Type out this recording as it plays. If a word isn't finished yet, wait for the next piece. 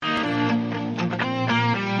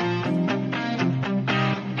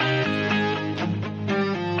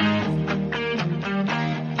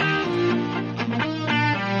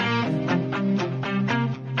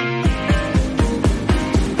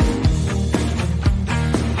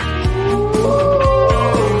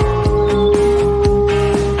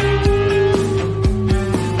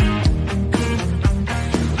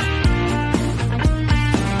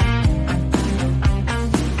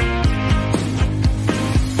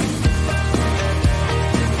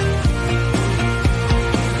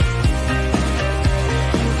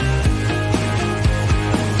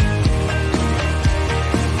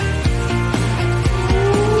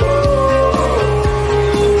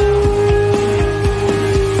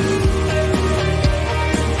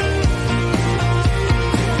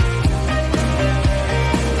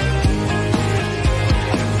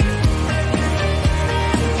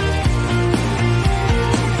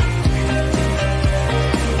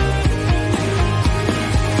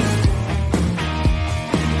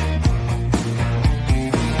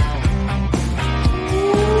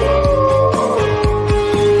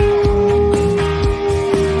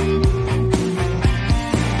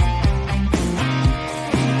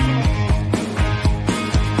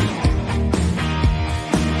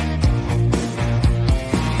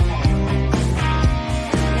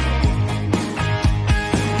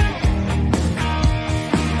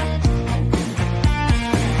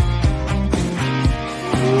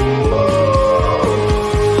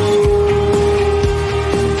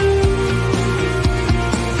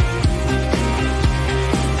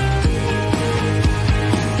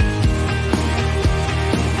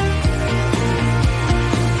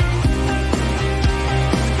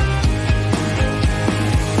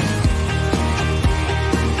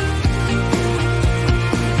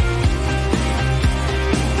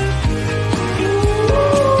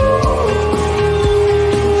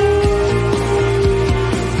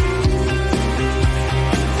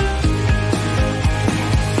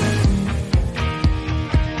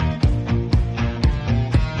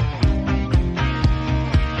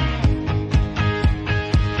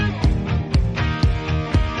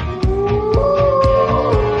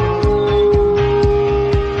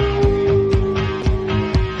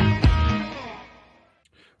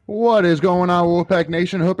What is going on, Wolfpack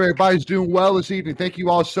Nation? Hope everybody's doing well this evening. Thank you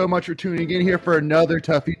all so much for tuning in here for another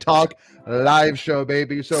Tuffy Talk live show,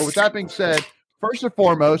 baby. So with that being said, first and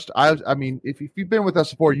foremost, I mean, if you've been with us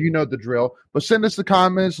before, you know the drill. But send us the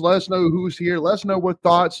comments. Let us know who's here. Let us know what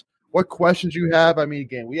thoughts, what questions you have. I mean,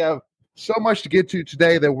 again, we have so much to get to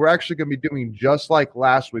today that we're actually going to be doing just like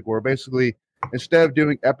last week. We're basically, instead of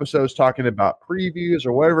doing episodes talking about previews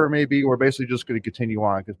or whatever it may be, we're basically just going to continue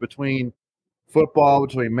on because between football,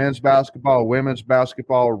 between men's basketball, women's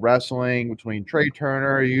basketball, wrestling, between Trey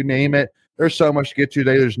Turner, you name it. There's so much to get to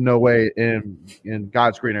today. There's no way in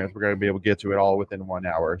God's green earth we're going to be able to get to it all within 1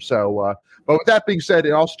 hour. So, but with that being said,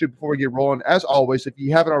 and also too, before we get rolling, as always, if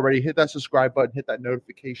you haven't already, hit that subscribe button, hit that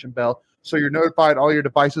notification bell, so you're notified on all your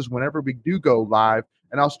devices whenever we do go live.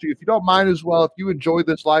 And also too, if you don't mind as well, if you enjoyed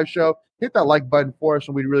this live show, hit that like button for us,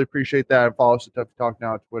 and we'd really appreciate that. And follow us at Tuffy Talk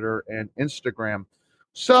Now on Twitter and Instagram.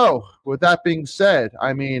 So, with that being said,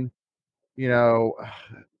 I mean, you know,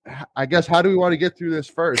 I guess how do we want to get through this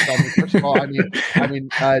first? I mean, first of all,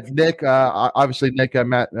 Nick, obviously, Nick,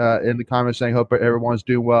 Matt, in the comments saying, hope everyone's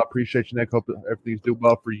doing well. Appreciate you, Nick. Hope everything's doing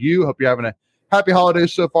well for you. Hope you're having a happy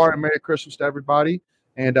holidays so far, and Merry Christmas to everybody.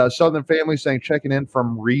 And Southern Family saying, checking in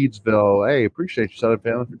from Reedsville. Hey, appreciate you, Southern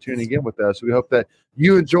Family, for tuning in with us. We hope that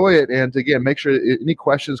you enjoy it. And again, make sure any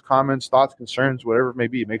questions, comments, thoughts, concerns, whatever it may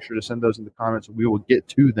be, make sure to send those in the comments and we will get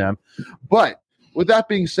to them. But with that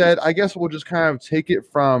being said, I guess we'll just kind of take it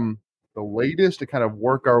from the latest to kind of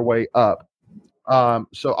work our way up.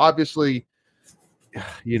 So obviously,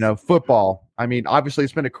 you know, football. I mean, obviously,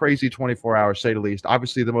 it's been a crazy 24 hours, say the least.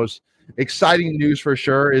 Obviously, the most exciting news for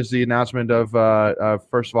sure is the announcement of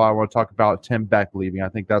first of all, I want to talk about Tim Beck leaving. I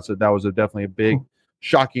think that was definitely a big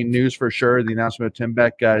shocking news for sure. The announcement of Tim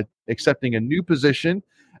Beck accepting a new position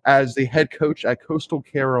as the head coach at Coastal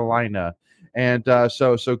Carolina. And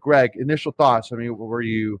so Greg, initial thoughts. I mean, were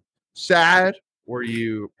you sad? Were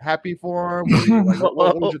you happy for him? Were you,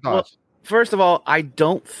 what was your thoughts? First of all, I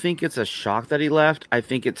don't think it's a shock that he left. I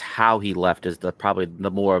think it's how he left is probably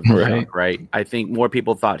the more of the shock, right? I think more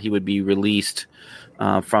people thought he would be released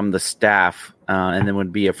from the staff and then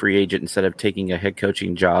would be a free agent instead of taking a head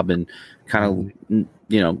coaching job and kind of,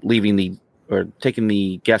 leaving taking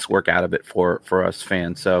the guesswork out of it for us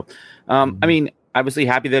fans. So, I mean, obviously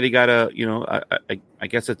happy that he got I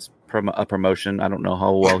guess it's a promotion. I don't know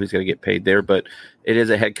how well he's going to get paid there, but it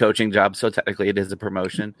is a head coaching job, so technically it is a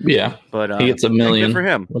promotion. Yeah, but he gets $1 million for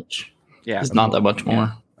him, which is not that much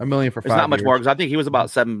more. $1 million for 5 It's not much years. more because I think he was about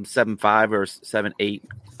 7.75 or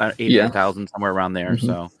 800,000 somewhere around there. Mm-hmm.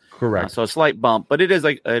 So correct. So a slight bump, but it is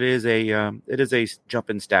a jump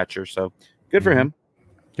in stature. So good for him.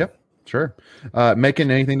 Yep, sure.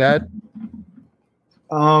 Making anything to add?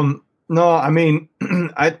 No, I mean,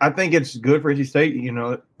 I think it's good for NC State. You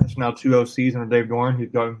know, it's now 2 OCs under Dave Doran, who's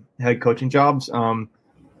got head coaching jobs. Coastal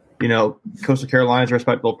Carolina's a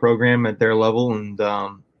respectable program at their level, and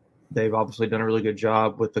they've obviously done a really good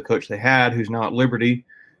job with the coach they had, who's now at Liberty.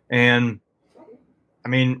 And I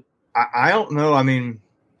mean, I don't know. I mean,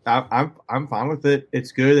 I'm fine with it.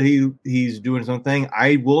 It's good that he's doing his own thing.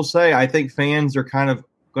 I will say, I think fans are kind of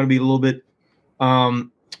going to be a little bit.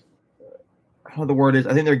 How the word is,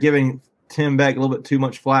 I think they're giving Tim Beck a little bit too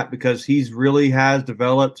much flack because he's really has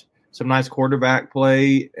developed some nice quarterback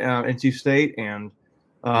play NC State, and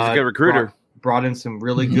he's a good recruiter. Brought in some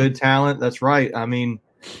really good talent. That's right. I mean,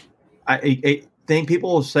 I think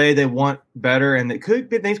people will say they want better, and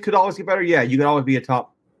things could always get better. Yeah, you could always be a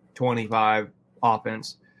top 25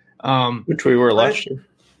 offense, which we were last year.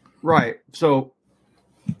 Right. So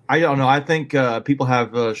I don't know. I think people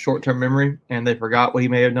have a short-term memory, and they forgot what he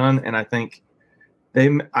may have done, and I think.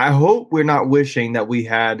 I hope we're not wishing that we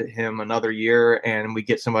had him another year and we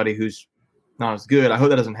get somebody who's not as good. I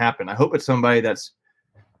hope that doesn't happen. I hope it's somebody that's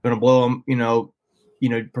going to blow him,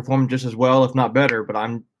 perform just as well, if not better. But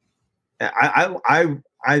I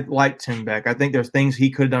like Tim Beck. I think there's things he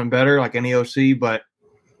could have done better, like any OC. But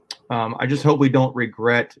I just hope we don't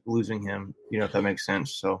regret losing him. If that makes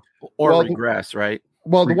sense. So regress, right?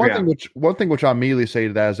 Well, the one thing which I'll immediately say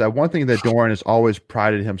to that is that one thing that Doran has always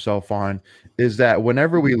prided himself on is that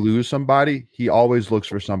whenever we lose somebody, he always looks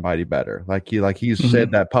for somebody better. He's said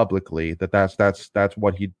that publicly that's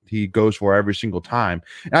what he goes for every single time,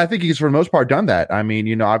 and I think he's for the most part done that. I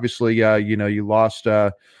mean, obviously, you lost,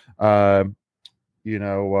 Drinkwitz,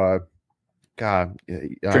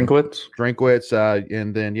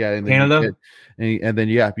 and then Canada. And then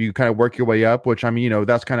you kind of work your way up, which I mean,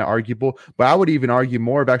 that's kind of arguable. But I would even argue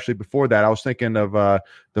more of actually before that. I was thinking of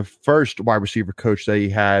the first wide receiver coach that he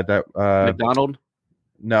had, that McDonald.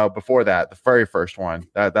 No, before that, the very first one.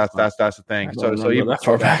 That's the thing. So even that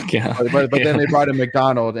far back, yeah. But then they brought in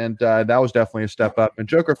McDonald, and that was definitely a step up. And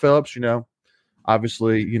Joker Phillips,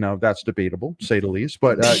 obviously, that's debatable, to say the least.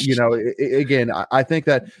 But again, I think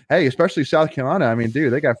that especially South Carolina. I mean,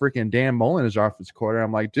 dude, they got freaking Dan Mullen as offensive coordinator.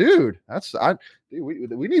 I'm like, dude,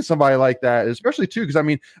 we need somebody like that, especially too, because I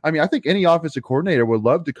mean, I think any offensive coordinator would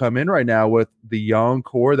love to come in right now with the young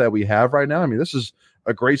core that we have right now. I mean, this is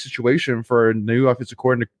a great situation for a new offensive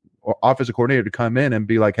coordinator to come in and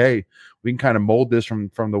be like, hey, we can kind of mold this from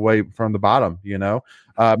the bottom.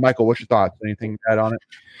 Michael, what's your thoughts? Anything to add on it?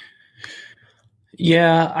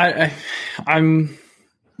 Yeah, I'm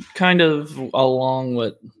kind of along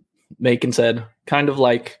what Macon said. Kind of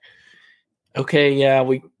like, okay, yeah,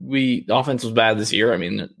 we offense was bad this year. I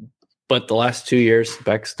mean, but the last 2 years,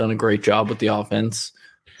 Beck's done a great job with the offense.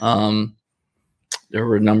 There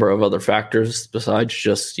were a number of other factors besides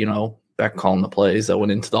just Beck calling the plays that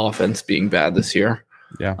went into the offense being bad this year.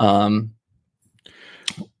 Yeah.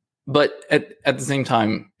 But at the same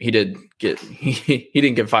time, he didn't get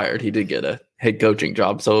fired. He did get a head coaching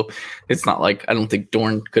job. So it's not like I don't think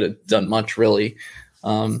Dorn could have done much really.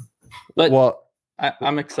 I'm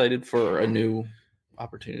excited for a new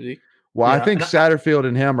opportunity. Well, I think Satterfield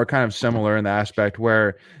and him are kind of similar in the aspect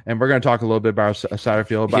where, and we're going to talk a little bit about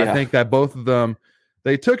Satterfield, but I think that both of them,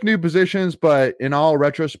 they took new positions, but in all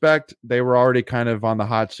retrospect, they were already kind of on the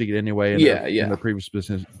hot seat anyway in the previous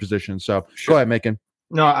position. So Go ahead, Macon.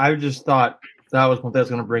 No, I just thought that was one thing I was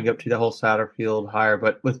going to bring up to the whole Satterfield hire.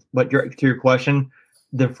 But to your question,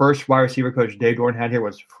 the first wide receiver coach Dave Dorn had here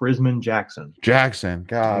was Frisman Jackson. God,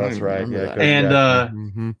 that's right. Yeah, and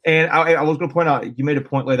I was going to point out, you made a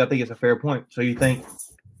point later. I think it's a fair point. So you think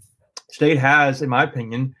State has, in my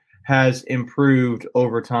opinion, has improved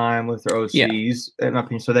over time with their OCs, in my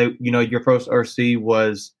opinion. So they, your first OC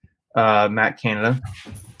was Matt Canada,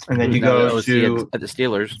 and then you go to at the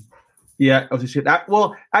Steelers. Yeah, OC.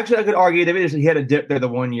 Well, actually, I could argue that he had a dip there the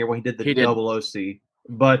 1 year when he did the double OC.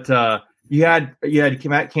 But you had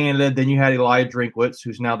Matt Canada, then you had Elijah Drinkwitz,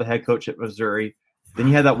 who's now the head coach at Missouri. Then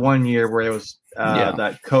you had that 1 year where it was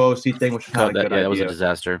that co-OC thing, which was not a good idea. That was a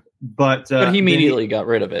disaster. But he immediately got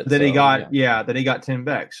rid of it. Then he got Tim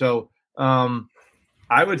Beck. So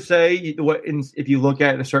I would say if you look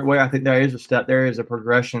at it in a certain way, I think there is a step, there is a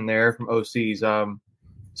progression there from OCs.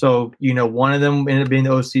 So, one of them ended up being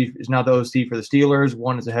the OC, is now the OC for the Steelers.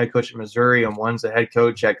 One is the head coach at Missouri, and one's the head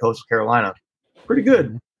coach at Coastal Carolina. Pretty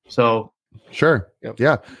good. So, sure. Yep.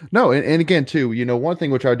 Yeah. No, and again, too, one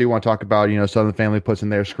thing which I do want to talk about, Southern Family puts in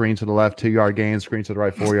there screen to the left, 2 yard gain, screen to the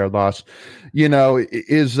right, 4 yard loss,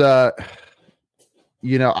 is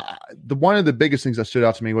one of the biggest things that stood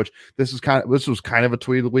out to me, which this was kind of a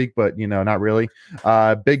tweet of the week, but not really.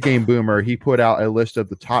 Big Game Boomer, he put out a list of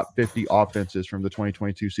the top 50 offenses from the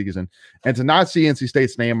 2022 season, and to not see NC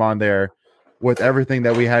State's name on there with everything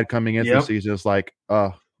that we had coming into the season is like,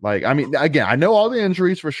 I mean, again, I know all the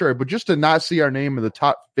injuries for sure, but just to not see our name in the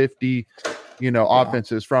top 50,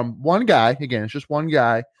 offenses from one guy, again, it's just one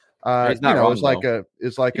guy. It's like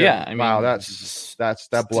wow, that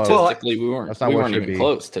blows. Statistically, we weren't even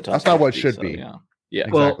close to top. That's not what 50, should be. Yeah,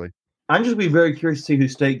 exactly. Well, I'm just be very curious to see who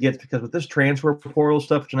State gets, because with this transfer portal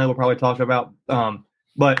stuff, which I know we'll probably talk about,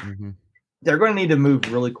 but they're going to need to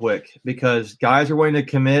move really quick because guys are willing to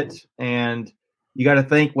commit, and you got to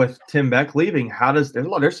think with Tim Beck leaving,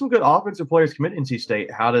 there's some good offensive players committing to NC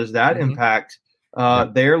State. How does that impact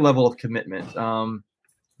their level of commitment?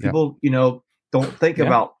 People, don't think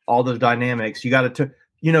about all those dynamics. You got to,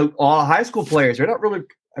 all high school players, they're not really,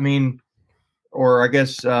 or I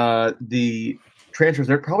guess the transfers,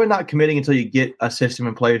 they're probably not committing until you get a system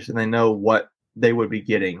in place and they know what they would be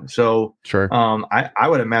getting. So, sure. I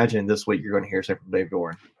would imagine this week you're going to hear something from Dave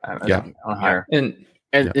Dorn. On hire.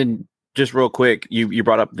 And just real quick, you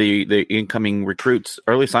brought up the incoming recruits,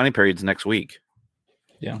 early signing periods next week.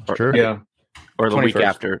 Yeah, sure. Yeah. Or the week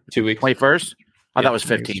after. 2 weeks. 21st? Oh, that was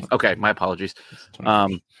 15. Okay, my apologies. So I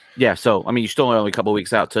mean, you're still only a couple of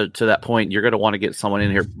weeks out. To that point, you're going to want to get someone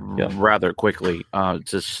in here rather quickly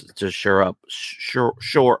to shore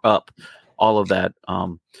up all of that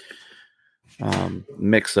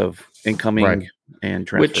mix of incoming and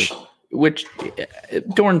transfers. Which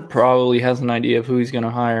Dorn probably has an idea of who he's going to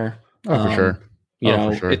hire. For sure.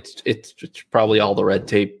 For sure. It's probably all the red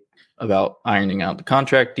tape about ironing out the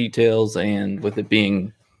contract details, and with it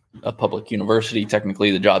being a public university,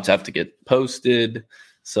 technically the jobs have to get posted,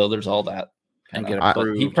 so there's all that and get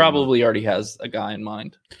approved. He probably already has a guy in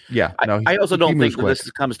mind. I also don't think that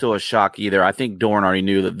this comes to a shock either. I think Dorn already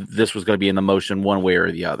knew that this was going to be in the motion one way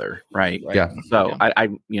or the other, right? Yeah. So I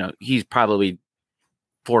he's probably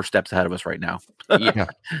 4 steps ahead of us right now. Yeah.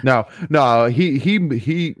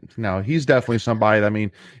 He's definitely somebody. I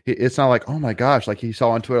mean, it's not like, oh my gosh, like he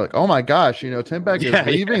saw on Twitter, like, oh my gosh, Tim Beck is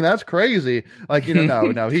leaving. Yeah. That's crazy. Like, he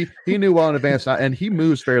knew well in advance, and he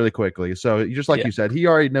moves fairly quickly. So just like you said, he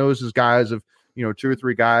already knows his guys of 2 or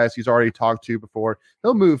 3 guys he's already talked to before.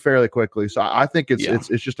 He'll move fairly quickly. So I think it's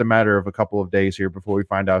just a matter of a couple of days here before we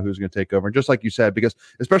find out who's going to take over. And just like you said, because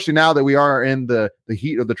especially now that we are in the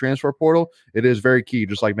heat of the transfer portal, it is very key,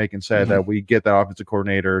 just like Macon said, that we get that offensive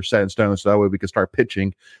coordinator set in stone, so that way we can start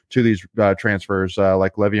pitching to these transfers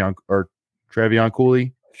like Le'Veon or Trevion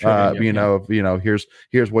Cooley.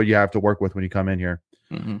 Here's what you have to work with when you come in here.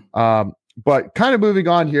 But kind of moving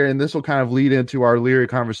on here, and this will kind of lead into our Leary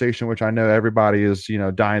conversation, which I know everybody is,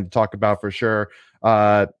 dying to talk about for sure.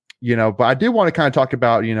 But I did want to kind of talk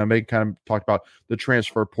about, Megan kind of talked about the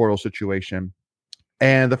transfer portal situation.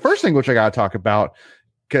 And the first thing which I got to talk about,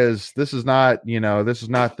 because this is not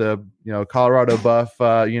the, Colorado Buff,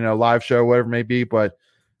 live show, whatever it may be, but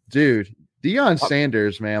dude, Deion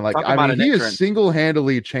Sanders, man, like, I mean, he is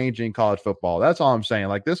single-handedly changing college football. That's all I'm saying.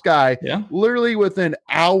 Like, this guy, literally within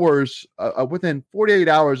hours, within 48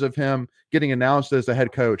 hours of him getting announced as the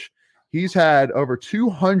head coach, he's had over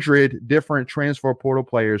 200 different transfer portal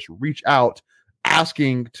players reach out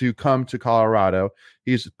asking to come to Colorado.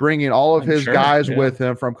 He's bringing all of his guys with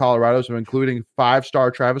him from Colorado, so including 5-star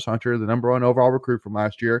Travis Hunter, the #1 overall recruit from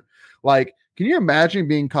last year. Like, can you imagine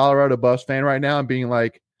being Colorado Buffs fan right now and being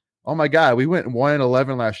like, oh my God, we went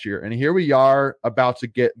 1-11 last year, and here we are about to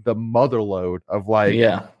get the mother load of like,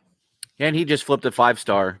 and he just flipped a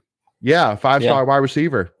 5-star. Yeah, 5-star wide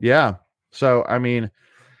receiver. Yeah. So I mean,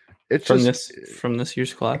 it's from this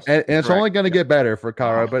year's class, and it's only going to get better for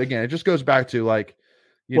Colorado. But again, it just goes back to like,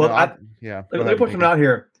 let me put something out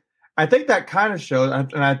here. I think that kind of shows,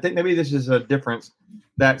 and I think maybe this is a difference,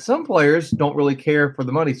 that some players don't really care for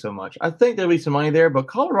the money so much. I think there'll be some money there, but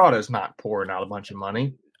Colorado's not pouring out a bunch of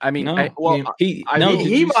money. I mean, he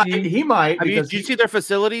might. Did you see their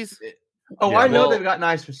facilities? I know they've got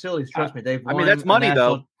nice facilities. Trust me, they've. That's money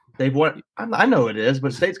though. They've won. I know it is,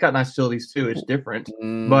 but State's got nice facilities too. It's different,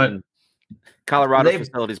 but Colorado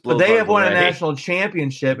facilities. But they have won a national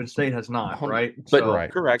championship, and State has not. Right?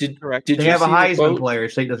 Correct. Did they have a Heisman player?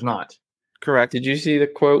 State does not. Correct. Did you see the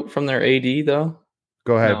quote from their AD though?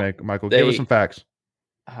 Go ahead, Michael. Give us some facts.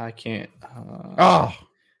 I can't. I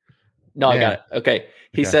got it. Okay.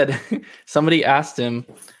 He said somebody asked him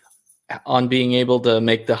on being able to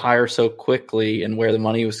make the hire so quickly and where the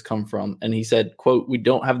money was come from. And he said, quote, "We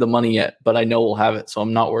don't have the money yet, but I know we'll have it. So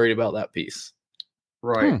I'm not worried about that piece."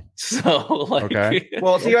 Right. So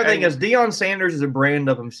well, the other thing is Deion Sanders is a brand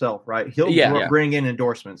of himself, right? He'll bring in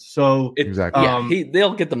endorsements. So exactly.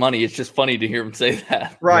 They'll get the money. It's just funny to hear him say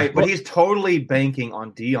that. Right. But he's totally banking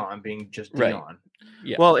on Deion being just Deion. Right.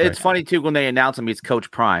 Yeah. Well, it's funny too when they announce him. He's Coach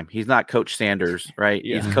Prime. He's not Coach Sanders, right?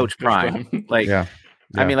 Yeah. He's Coach Prime.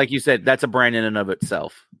 I mean, like you said, that's a brand in and of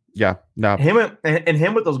itself. Yeah. No. Him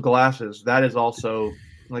with those glasses. That is also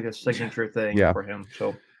like a signature thing for him.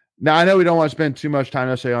 So now I know we don't want to spend too much time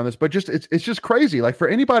necessarily on this, but it's just crazy. Like for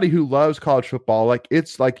anybody who loves college football, like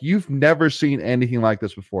it's like you've never seen anything like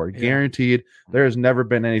this before. Yeah. Guaranteed, there has never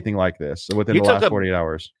been anything like this within the last 48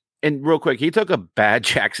 hours. And real quick, he took a bad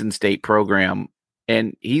Jackson State program.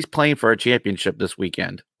 And he's playing for a championship this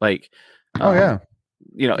weekend. Like, in less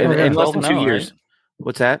than 2 years. Right?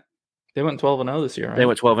 What's that? They went 12-0 this year, right? They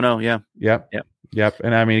went 12-0, yeah. Yep.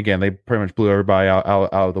 And I mean, again, they pretty much blew everybody out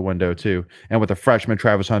of the window too. And with a freshman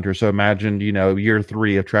Travis Hunter. So imagine, year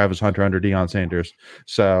 3 of Travis Hunter under Deion Sanders.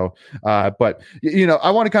 So, but I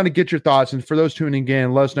want to kind of get your thoughts. And for those tuning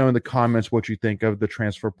in, let us know in the comments what you think of the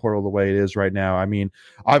transfer portal the way it is right now. I mean,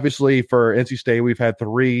 obviously for NC State, we've had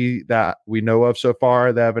 3 that we know of so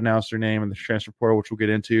far that have announced their name in the transfer portal, which we'll get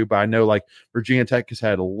into. But I know like Virginia Tech has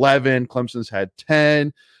had 11, Clemson's had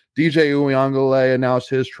 10. DJ Uiagalelei announced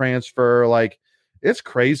his transfer. Like, it's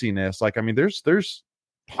craziness. Like, I mean, there's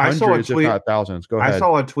hundreds, if not thousands. Go ahead. I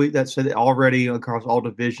saw a tweet that said already across all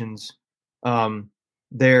divisions,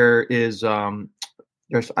 there is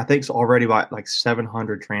there's I think it's already about like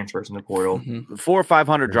 700 transfers in the portal. 400 or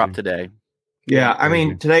 500 dropped today. Yeah, I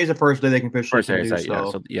mean today's the first day they can officially do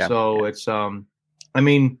so. So it's I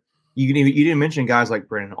mean. You didn't mention guys like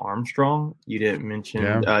Brennan Armstrong. You didn't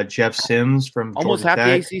mention Jeff Sims from almost Georgia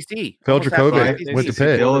half Tech. the ACC. Phil Dracovic went to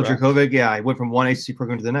Pitt. Phil Dracovic, he went from one ACC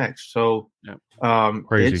program to the next. So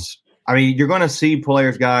crazy. You're going to see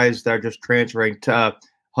players, guys that are just transferring to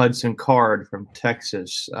Hudson Card from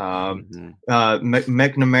Texas,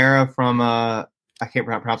 McNamara from I can't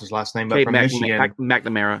pronounce his last name, but from Michigan.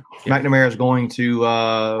 McNamara. McNamara is going to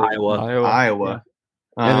Iowa.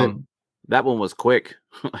 And that one was quick.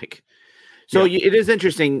 It is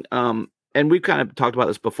interesting. And we've kind of talked about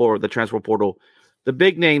this before, the transfer portal. The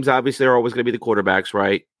big names obviously are always going to be the quarterbacks,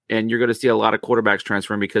 right? And you're going to see a lot of quarterbacks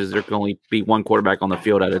transferring because there can only be one quarterback on the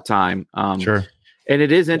field at a time. Sure. And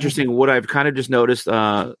it is interesting. What I've kind of just noticed,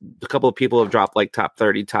 a couple of people have dropped like top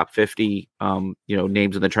 30, top 50,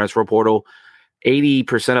 names in the transfer portal.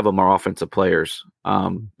 80% of them are offensive players.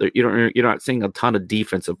 You're not seeing a ton of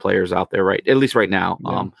defensive players out there, right? At least right now.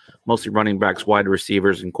 Yeah. Mostly running backs, wide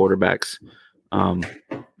receivers, and quarterbacks.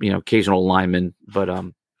 Occasional linemen, but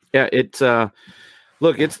it's the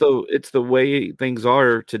way things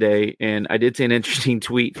are today. And I did see an interesting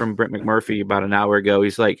tweet from Brent McMurphy about an hour ago.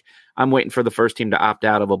 He's like, I'm waiting for the first team to opt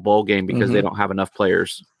out of a bowl game because they don't have enough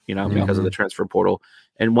players, because of the transfer portal.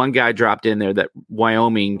 And one guy dropped in there that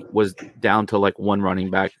Wyoming was down to like one running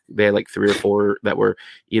back. They had like 3 or 4 that were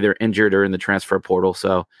either injured or in the transfer portal.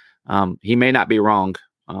 So he may not be wrong.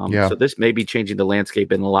 So this may be changing the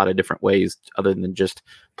landscape in a lot of different ways other than just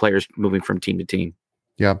players moving from team to team.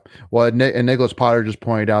 Yeah. Well, and Nicholas Potter just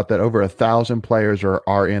pointed out that over 1,000 players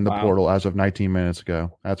are in the portal as of 19 minutes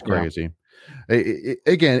ago. That's crazy.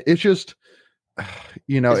 Again, it's just, it's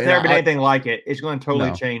never been anything like it. It's going to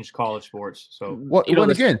totally change college sports. So,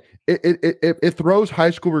 again, it throws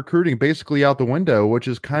high school recruiting basically out the window, which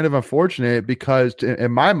is kind of unfortunate because,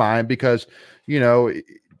 in my mind,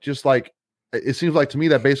 just like, it seems like to me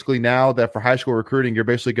that basically now that for high school recruiting, you're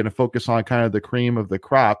basically going to focus on kind of the cream of the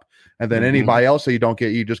crop. And then anybody else that you don't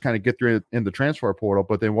get, you just kind of get through in the transfer portal.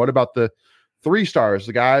 But then what about the 3 stars,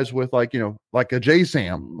 the guys with like a J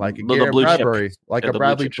Sam, like a Garrett Bradbury, like a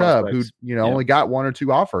Bradley Chubb, who, only got 1 or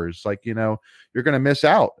 2 offers. Like, you're going to miss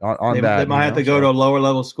out on that. They might have to go to a lower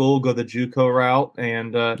level school, go the JUCO route.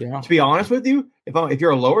 And to be honest with you, if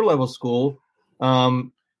you're a lower level school,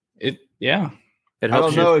 It I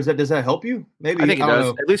don't know. Does that help you? Maybe I think it does,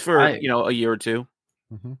 know. at least for a year or 2.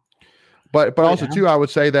 Mm-hmm. But also too, I would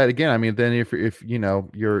say that again. I mean, then if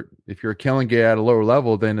you're killing it at a lower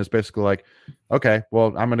level, then it's basically like, okay,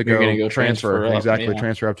 well, I'm going to go transfer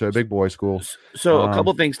transfer up to a big boy school. So a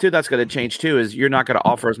couple things too that's going to change too is you're not going to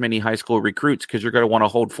offer as many high school recruits because you're going to want to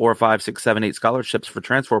hold 4, 5, 6, 7, 8 scholarships for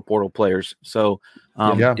transfer portal players. So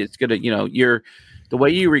it's going to the way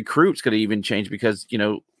you recruit is going to even change because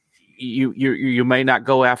you may not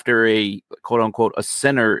go after a quote unquote a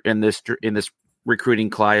center in this recruiting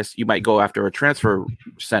class. You might go after a transfer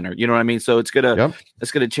center. You know what I mean? So it's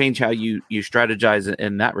gonna change how you strategize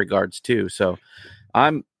in that regards too. So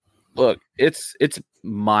it's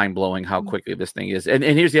mind blowing how quickly this thing is. And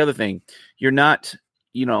here's the other thing: you're not,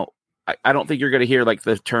 I don't think you're going to hear like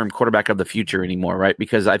the term quarterback of the future anymore, right?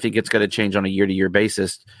 Because I think it's going to change on a year to year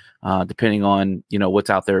basis, depending on what's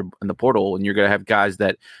out there in the portal, and you're going to have guys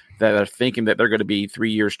that are thinking that they're going to be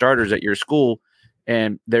 3-year starters at your school.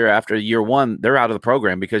 And they're after year 1, they're out of the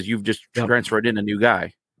program because you've just transferred in a new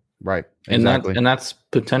guy. Right. Exactly. And that's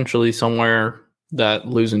potentially somewhere that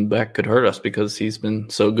losing Beck could hurt us because he's been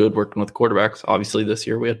so good working with quarterbacks. Obviously this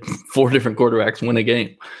year we had 4 different quarterbacks win a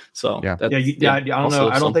game. So I don't know.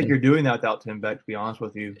 I don't think you're doing that without Tim Beck, to be honest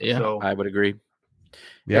with you. Yeah, so I would agree.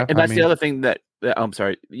 Yeah. And that's the other thing that I'm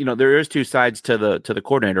sorry, there is 2 sides to the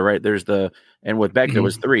coordinator, right? And with Beck, there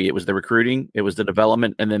was 3. It was the recruiting, it was the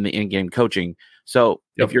development, and then the in-game coaching. So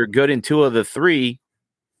if you're good in 2 of the 3,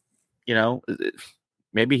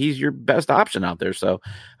 maybe he's your best option out there. So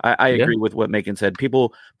I agree with what Macon said.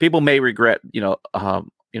 People may regret,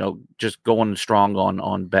 just going strong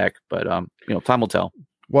on Beck, but time will tell.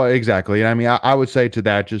 Well, exactly. And I mean, I would say to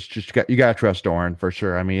that, you got to trust Doran for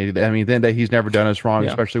sure. I mean, then that he's never done us wrong,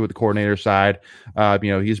 especially with the coordinator side.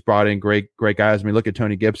 He's brought in great guys. I mean, look at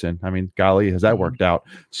Tony Gibson. I mean, golly, has that worked out?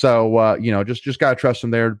 So, just got to trust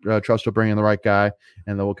him there. Trust to bring in the right guy,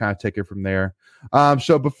 and then we'll kind of take it from there.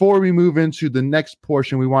 So before we move into the next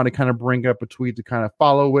portion, we want to kind of bring up a tweet to kind of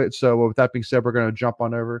follow it. So with that being said, we're going to jump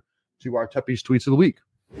on over to our Tuffy's tweets of the week.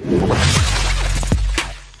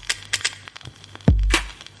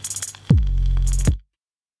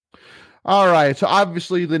 All right, so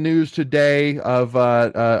obviously the news today of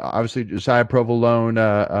obviously Josiah Provolone.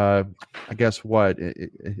 I guess what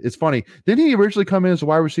it's funny. Didn't he originally come in as a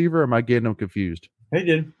wide receiver? Or am I getting him confused? He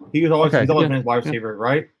did. He was always been a wide receiver,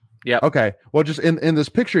 right? Yeah. Okay. Well, just in this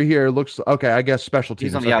picture here, it looks okay. I guess special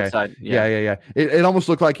teams. He's on the outside. Yeah. It almost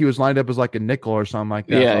looked like he was lined up as like a nickel or something like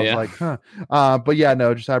that. Yeah, so I was like, huh. But yeah,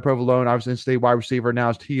 no. Josiah Provolone, obviously in-state wide receiver.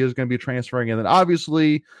 Now he is going to be transferring, and then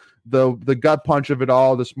obviously the gut punch of it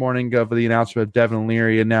all this morning of the announcement of Devin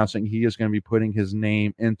Leary announcing he is going to be putting his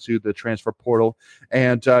name into the transfer portal.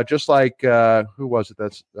 And just like who was it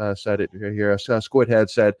that said it here? Squid Head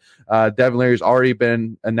said Devin Leary's already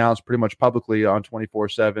been announced pretty much publicly on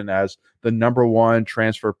 24/7 as the number one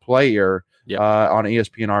transfer player on an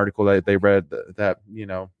ESPN article that they read that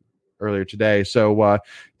earlier today. So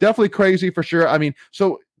definitely crazy for sure. I mean,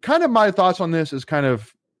 so kind of my thoughts on this is kind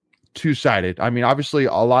of two-sided. I mean, obviously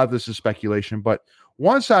a lot of this is speculation, but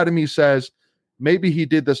one side of me says maybe he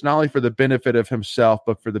did this not only for the benefit of himself,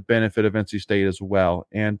 but for the benefit of NC State as well.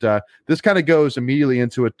 And this kind of goes immediately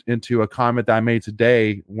into a comment that I made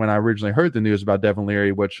today when I originally heard the news about Devin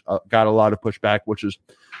Leary, which got a lot of pushback, which is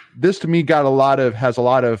this to me has a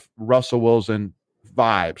lot of Russell Wilson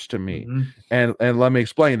vibes to me. And let me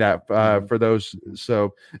explain that for those.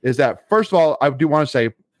 So is that, first of all, I do want to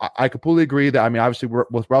say I completely agree that, I mean, obviously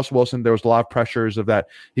with Russell Wilson, there was a lot of pressures of that.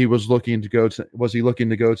 He was looking to go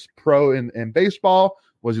to pro in baseball?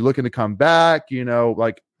 Was he looking to come back?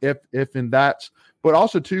 Like if in that, but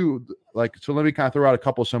also too, like, so let me kind of throw out a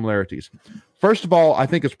couple of similarities. First of all, I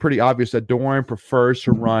think it's pretty obvious that Doran prefers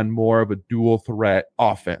to run more of a dual threat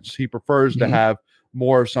offense. He prefers to have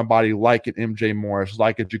more of somebody like an MJ Morris,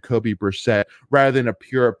 like a Jacoby Brissett, rather than a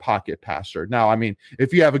pure pocket passer. Now, I mean,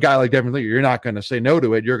 if you have a guy like Devin Leary, you're not going to say no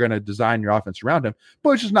to it. You're going to design your offense around him,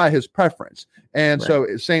 but it's just not his preference. And so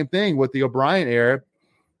same thing with the O'Brien era.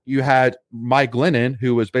 You had Mike Glennon,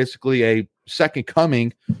 who was basically a second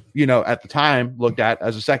coming, at the time looked at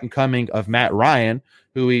as a second coming of Matt Ryan,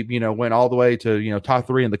 who he, went all the way to, top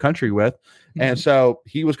 3 in the country with. And so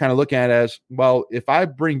he was kind of looking at it as, well, if I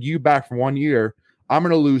bring you back for 1 year, I'm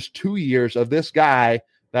going to lose 2 years of this guy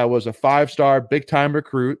that was a 5-star big-time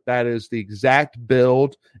recruit. That is the exact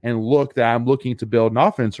build and look that I'm looking to build an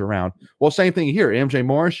offense around. Well, same thing here. MJ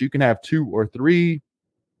Morris, you can have 2 or 3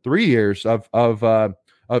 years of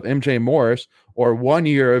MJ Morris, or 1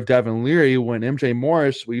 year of Devin Leary, when MJ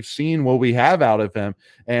Morris, we've seen what we have out of him.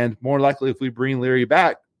 And more likely, if we bring Leary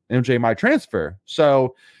back, MJ might transfer.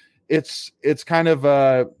 So it's kind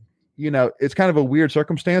of it's kind of a weird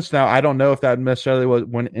circumstance. Now, I don't know if that necessarily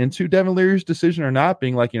went into Devin Leary's decision or not,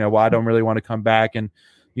 being like, well, I don't really want to come back and,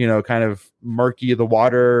 kind of murky the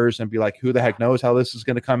waters and be like, who the heck knows how this is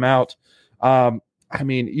going to come out. I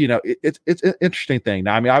mean, it's an interesting thing.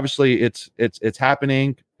 Now, I mean, obviously it's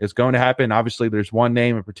happening. It's going to happen. Obviously, there's one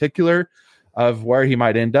name in particular of where he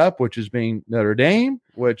might end up, which is being Notre Dame,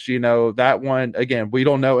 which, that one, again, we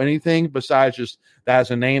don't know anything besides just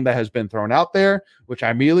that's a name that has been thrown out there, which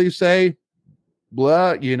I immediately say,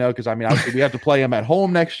 blah, because I mean, obviously we have to play him at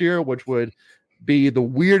home next year, which would be the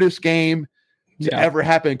weirdest game to ever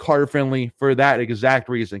happen Carter Finley for that exact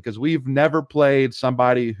reason, because we've never played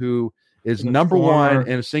somebody who is number one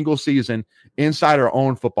in a single season inside our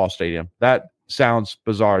own football stadium. That sounds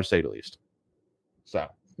bizarre to say the least. So,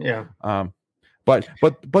 yeah. But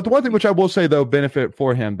the one thing which I will say, though, benefit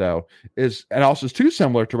for him, though, is, and also is too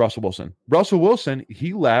similar to Russell Wilson. Russell Wilson,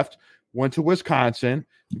 he left, went to Wisconsin,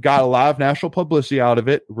 got a lot of national publicity out of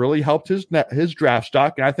it, really helped his draft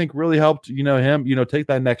stock, and I think really helped, him, take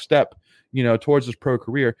that next step, towards his pro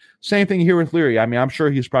career. Same thing here with Leary. I mean, I'm sure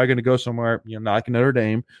he's probably going to go somewhere, like Notre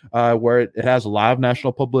Dame, where it has a lot of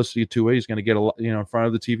national publicity to it. He's going to get in front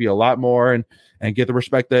of the TV a lot more and get the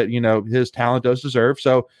respect that, his talent does deserve.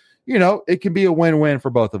 So, it can be a win-win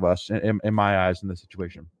for both of us in my eyes in this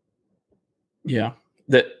situation. Yeah.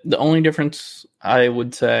 The only difference I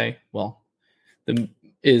would say,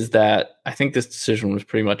 is that I think this decision was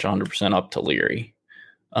pretty much 100% up to Leary.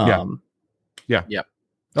 Yeah.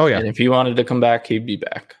 Oh, yeah. And if he wanted to come back, he'd be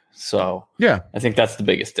back. So, yeah, I think that's the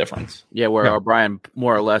biggest difference. Yeah, where O'Brien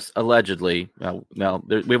more or less allegedly,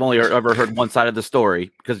 we've only ever heard one side of the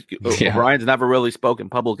story, because O'Brien's never really spoken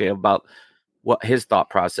publicly about what his thought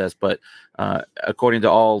process. But according to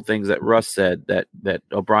all things that Russ said, that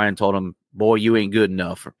O'Brien told him, boy, you ain't good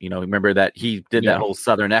enough. Remember that he did that whole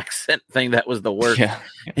Southern accent thing. That was the worst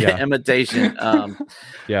imitation.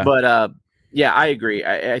 But I agree.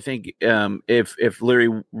 I think if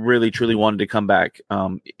Leary really truly wanted to come back,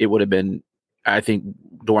 it would have been, I think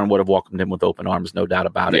Doran would have welcomed him with open arms, no doubt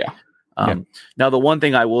about it. Now, the one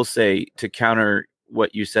thing I will say to counter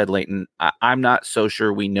what you said, Leighton, I'm not so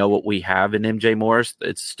sure we know what we have in MJ Morris.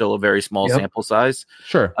 It's still a very small sample size.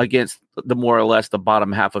 Sure. Against the more or less the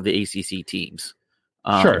bottom half of the ACC teams.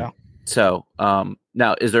 So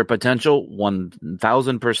now, is there potential?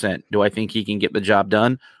 1,000%. Do I think he can get the job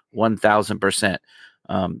done? 1,000%.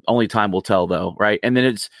 Only time will tell, though, right? And then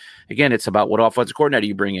it's about what offensive coordinator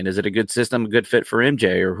you bring in. Is it a good system, a good fit for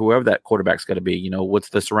MJ or whoever that quarterback's going to be? What's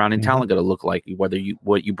the surrounding talent going to look like? What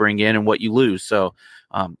you bring in and what you lose. So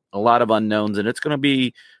a lot of unknowns, and it's going to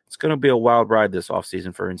be a wild ride this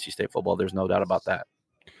offseason for NC State football. There's no doubt about that.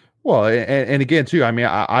 Well, and again too, I mean,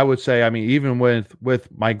 I would say, I mean, even with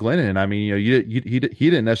Mike Glennon, I mean, he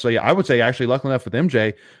didn't necessarily. I would say actually, luckily enough with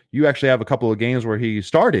MJ, you actually have a couple of games where he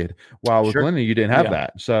started. While with Glennon, you didn't have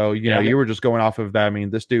that. So you were just going off of that. I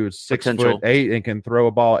mean, this dude's 6'8" and can throw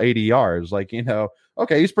a ball 80 yards. Like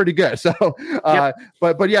okay, he's pretty good. So,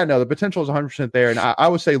 but yeah, no, the potential is 100% there. And I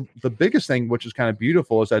would say the biggest thing, which is kind of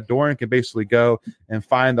beautiful, is that Doran can basically go and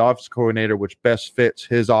find the offense coordinator which best fits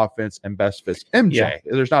his offense and best fits MJ. Yeah.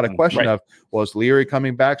 There's not a question of, well, is Leary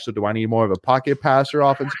coming back? So do I need more of a pocket passer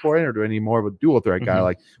offensive coordinator, or do I need more of a dual threat guy?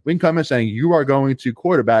 Like, we can come in saying you are going to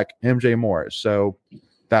quarterback MJ Morris. So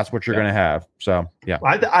that's what you're going to have. So, yeah.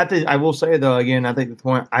 I think I will say, though, again, I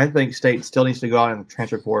think State still needs to go out in the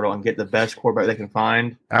transfer portal and get the best quarterback they can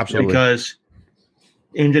find. Absolutely. Because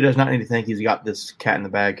MJ does not need to think he's got this cat in the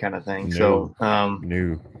bag kind of thing. No. So,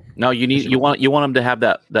 no, you want him to have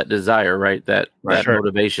that desire, right? That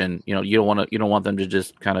motivation. You don't want them to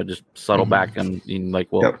just kind of just settle back and like,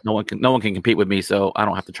 well, no one can compete with me, so I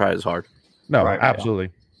don't have to try as hard. No, absolutely.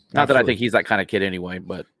 Not that I think he's that kind of kid anyway,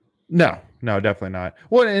 but no, definitely not.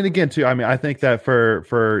 Well, and again, too, I mean, I think that for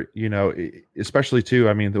especially too,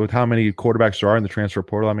 I mean, with how many quarterbacks there are in the transfer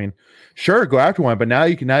portal, I mean, sure, go after one, but now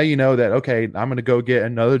you know that, okay, I'm going to go get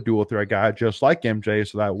another dual threat guy just like MJ,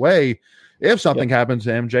 so that way, if something happens to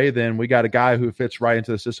MJ, then we got a guy who fits right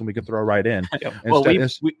into the system we can throw right in. Well,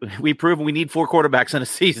 we've proven we need 4 quarterbacks in a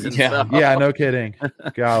season. Yeah, so. Yeah, no kidding.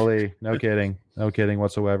 Golly, no kidding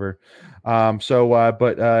whatsoever. I was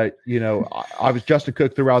Justin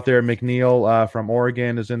Cook threw out there. McNeil from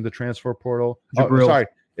Oregon is in the transfer portal. Jabril. Sorry,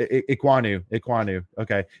 Iquanu.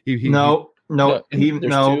 Okay, Jabril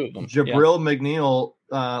McNeil.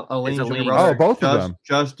 Both of them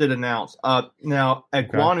just did announce. Now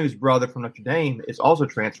Iquanu's brother from Notre Dame is also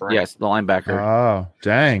transferring. Yes, the linebacker. Oh,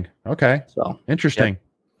 dang. Okay, so interesting.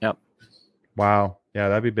 Yep. Wow. Yeah,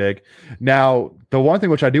 that'd be big. Now, the one thing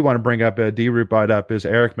which I do want to bring up, D-Root brought up, is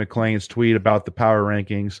Eric McLean's tweet about the power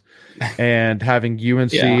rankings and having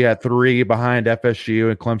UNC at 3 behind FSU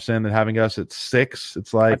and Clemson, and having us at 6.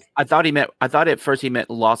 It's like I thought at first he meant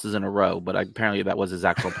losses in a row, but apparently that was his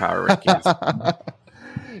actual power rankings.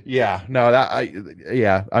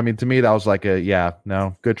 I mean, to me, that was like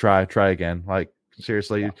good try again. Like,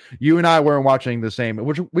 seriously, you and I weren't watching the same,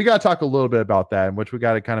 which we got to talk a little bit about that, and which we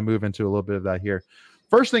got to kind of move into a little bit of that here.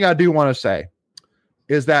 First thing I do want to say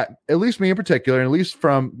is that, at least me in particular, and at least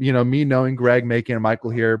from me knowing Greg, Macon, and Michael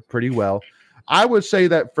here pretty well, I would say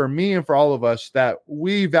that for me and for all of us, that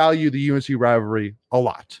we value the UNC rivalry a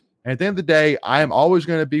lot. And at the end of the day, I am always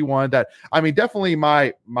going to be one that, I mean, definitely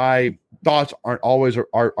my thoughts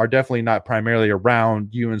are definitely not primarily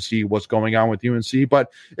around UNC, what's going on with UNC,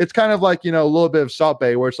 but it's kind of like, a little bit of Salt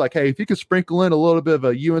Bay, where it's like, hey, if you could sprinkle in a little bit of a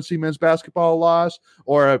UNC men's basketball loss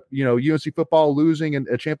or UNC football losing in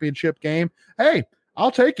a championship game, hey,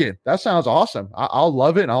 I'll take it. That sounds awesome. I'll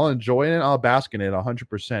love it and I'll enjoy it and I'll bask in it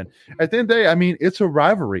 100%. At the end of the day, I mean, it's a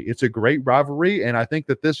rivalry. It's a great rivalry. And I think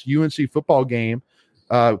that this UNC football game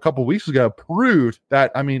a couple of weeks ago proved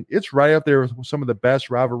that, I mean, it's right up there with some of the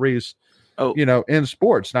best rivalries, in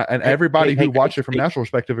sports. And everybody who watched it from a national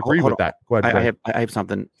perspective agreed with that. Go ahead. I have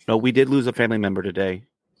something. No, we did lose a family member today.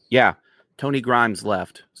 Yeah. Tony Grimes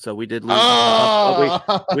left. So we did lose.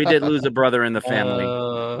 We did lose a brother in the family.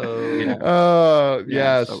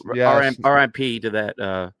 Yes. So R.I.P. to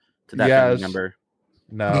that family member.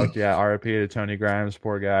 No, R.I.P. to Tony Grimes,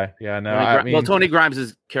 poor guy. Yeah, no. Tony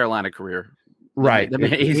Grimes' Carolina career. Right.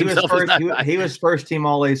 He was first team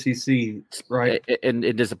All ACC, right? In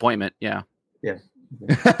disappointment, yeah. Yeah.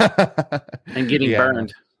 And getting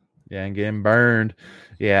burned. Yeah, and getting burned.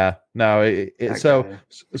 Yeah. No, so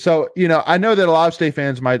I know that a lot of State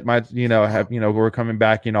fans might have we're coming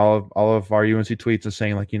back, all of our UNC tweets and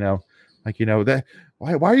saying that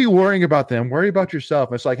why are you worrying about them? Worry about yourself.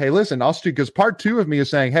 And it's like, hey, listen, I'll because part 2 of me is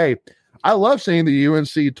saying, hey, I love seeing the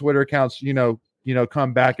UNC Twitter accounts,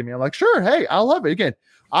 come back at me. I'm like, sure, hey, I love it. Again,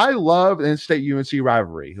 I love the State UNC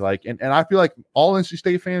rivalry. Like, and I feel like all NC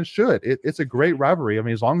State fans should. It's a great rivalry. I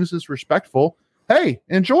mean, as long as it's respectful, hey,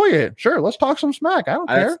 enjoy it. Sure, let's talk some smack. I don't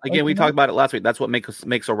care. Again, we talked about it last week. That's what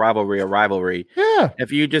makes a rivalry a rivalry. Yeah.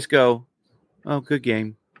 If you just go, oh, good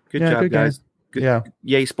game, good job, guys. Good,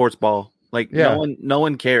 yay, sports ball. Like no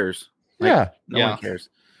one cares. Like, no one cares.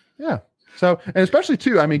 Yeah. So, and especially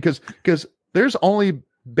too, I mean, because there's only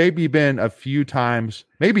maybe been a few times,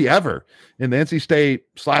 maybe ever, in the NC State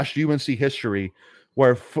 / UNC history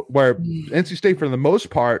where NC State, for the most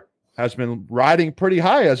part, has been riding pretty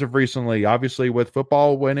high as of recently, obviously with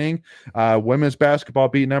football winning, women's basketball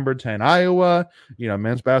beat number 10 Iowa,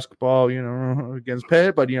 men's basketball, against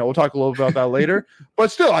Pitt, but we'll talk a little about that later. But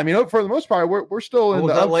still, I mean, for the most part, we're still in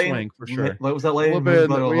the upswing for sure. What was that lane? A little bit,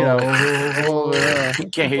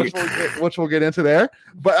 which we'll get into there.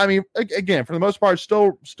 But I mean, again, for the most part,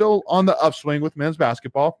 still on the upswing with men's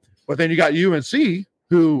basketball. But then you got UNC,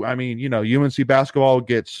 who, I mean, UNC basketball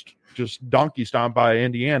gets just donkey stomped by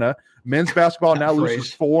Indiana. Men's basketball now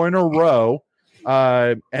loses 4 in a row.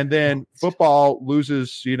 And then football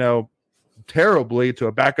loses, terribly to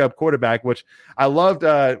a backup quarterback, which I loved.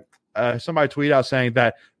 Somebody tweeted out saying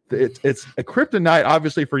that it's a kryptonite,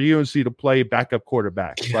 obviously, for UNC to play backup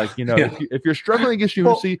quarterback. Like, if you're struggling against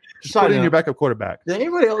UNC, just put in your backup quarterback. Did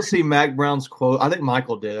anybody else see Mac Brown's quote? I think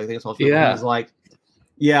Michael did. I think it's also He was like,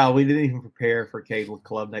 yeah, we didn't even prepare for Caleb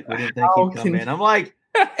Klubnik. We didn't think he'd come in. I'm like,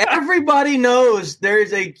 everybody knows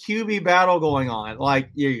there's a QB battle going on. Like,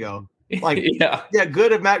 here you go. Like,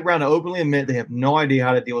 good of Mac Brown to openly admit they have no idea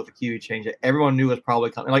how to deal with the QB change that everyone knew was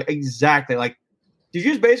probably coming. Like, exactly. Like, did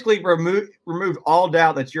you just basically remove all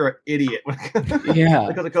doubt that you're an idiot?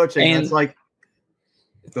 Because of coaching. And it's like,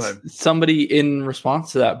 go ahead. Somebody in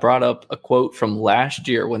response to that brought up a quote from last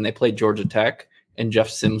year when they played Georgia Tech and Jeff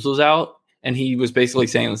Sims was out. And he was basically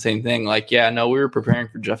saying the same thing. Like, we were preparing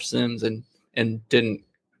for Jeff Sims and didn't.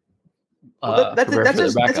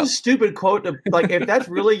 That's a stupid quote. Like, if that's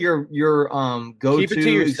really your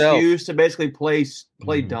go-to excuse to basically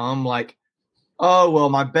play dumb, like, oh well,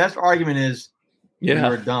 my best argument is we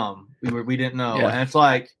were dumb. We didn't know, and it's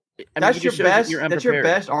like that's your best. That's your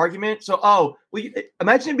best argument. So,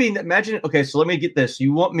 imagine. Okay, so let me get this.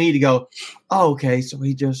 You want me to go? Oh, okay. So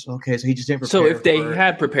he just didn't prepare. So if they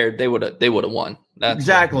had prepared, they would have won. That's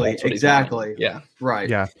exactly. Yeah. Right.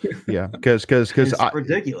 Yeah. Because it's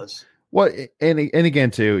ridiculous. Well, and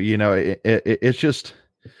again too, it just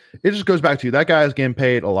goes back to that guy is getting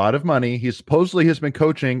paid a lot of money. He supposedly has been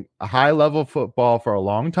coaching a high level football for a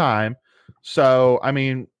long time. So, I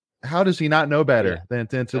mean, how does he not know better than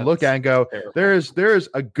to look at and go, there's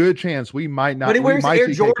a good chance we might not. But he wears Air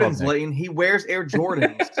Jordans, Layton. He wears Air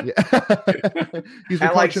Jordans. He's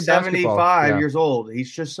at like 75 years old.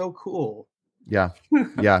 He's just so cool. Yeah.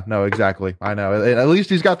 No, exactly. I know. At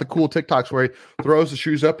least he's got the cool TikToks where he throws the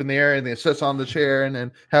shoes up in the air and then sits on the chair and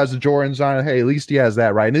then has the Jordans on. Hey, at least he has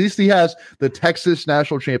that, right? And at least he has the Texas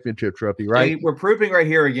National Championship trophy, right? We're proving right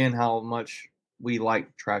here again how much we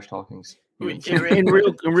like trash talkings. And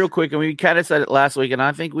real quick, and we kind of said it last week, and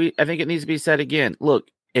I think it needs to be said again. Look,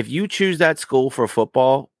 if you choose that school for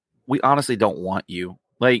football, we honestly don't want you,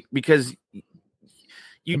 like, because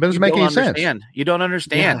it doesn't make any sense. You don't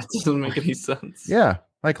understand. It doesn't make any sense. Yeah,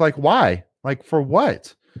 like why? Like, for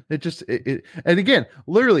what? It just and again,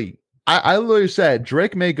 literally, I literally said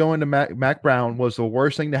Drake May going to Mac Brown was the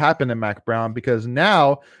worst thing to happen to Mac Brown, because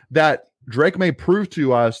now that Drake May prove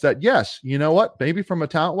to us that, yes, you know what, maybe from a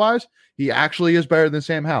talent wise, he actually is better than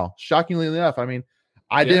Sam Howell. Shockingly enough, I mean,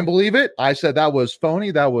 I didn't believe it. I said that was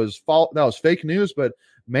phony. That was false. That was fake news. But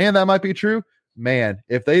man, that might be true. Man,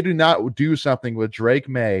 if they do not do something with Drake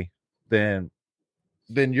May, then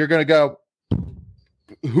you're going to go,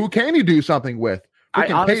 who can you do something with?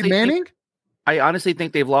 Peyton Manning? I honestly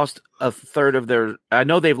think they've lost a third of their – I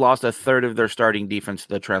know they've lost a third of their starting defense to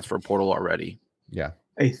the transfer portal already. Yeah.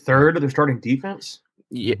 A third of their starting defense?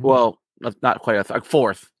 Yeah, well, not quite a third.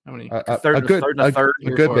 Fourth. How many? A good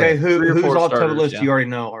bit. Okay, who's off the list? You already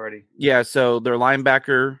know already. Yeah, so their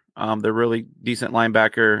linebacker, they're really decent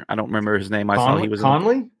linebacker. I don't remember his name. I saw he was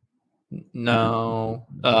Conley. No,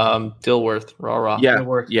 Dilworth. Rah. Yeah,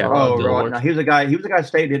 Dilworth. Yeah. Oh, Dilworth. Now, he was a guy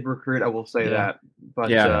State did recruit. I will say that.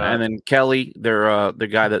 But and then Kelly, the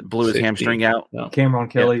guy that blew his hamstring out. No. Cameron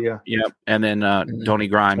Kelly. Yeah. And then Tony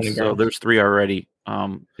Grimes. So there's 3 already.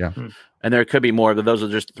 And there could be more, but those are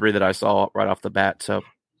just 3 that I saw right off the bat. So.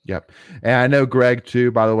 Yep. And I know Greg too,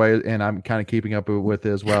 by the way, and I'm kind of keeping up with it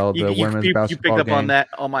as well. The women's basketball you picked up game. On that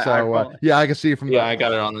on my iPhone. I can see it from I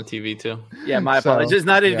got it on the TV too. Yeah, my apologies. It's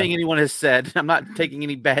not anything anyone has said. I'm not taking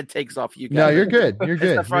any bad takes off you guys. No, you're good. You're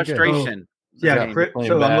good. It's the frustration. Yeah,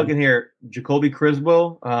 so I'm looking here. Jacoby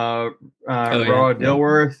Criswell, Raw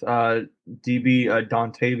Dilworth, DB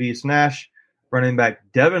Dontavius Nash, running back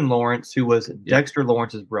Devin Lawrence, who was Dexter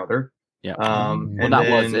Lawrence's brother. Yeah. And that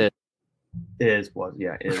was it. Is. But, he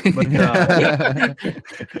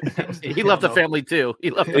left the family too. He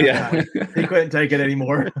left. He couldn't take it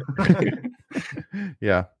anymore.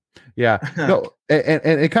 Yeah. No, and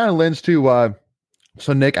it kind of lends to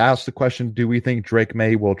So Nick asked the question, do we think Drake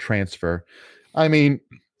May will transfer? I mean,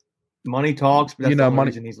 money talks, but that's the only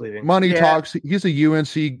reason he's leaving. Money talks. He's a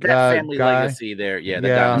UNC that family guy. Legacy there. Yeah.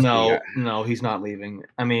 No, he's not leaving.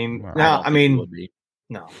 I mean,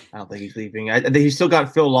 no, I don't think he's leaving. I think he's still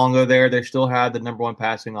got Phil Longo there. They still had the number one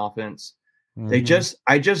passing offense.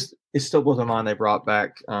 Mm-hmm. It still blows my mind they brought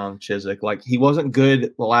back Chiswick. Like, he wasn't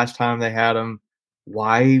good the last time they had him.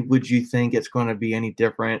 Why would you think it's going to be any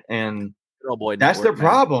different? And that's the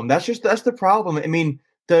problem. That's the problem. I mean,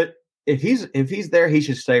 if he's there, he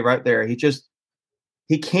should stay right there.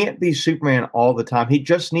 He can't be Superman all the time. He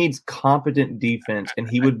just needs competent defense, and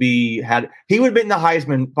he would be in the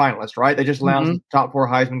Heisman finalist, right? They just announced the top 4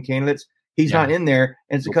 Heisman candidates. He's not in there,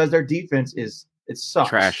 and it's because their defense sucks.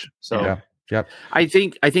 Trash. So I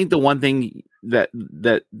think the one thing that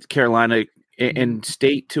Carolina and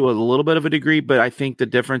State to a little bit of a degree, but I think the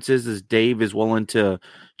difference is Dave is willing to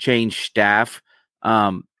change staff.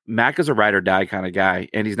 Mac is a ride or die kind of guy,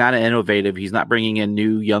 and he's not innovative. He's not bringing in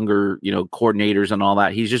new, younger, coordinators and all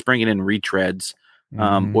that. He's just bringing in retreads.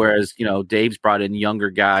 Whereas, Dave's brought in younger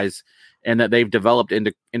guys, and that they've developed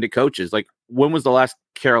into coaches. Like, when was the last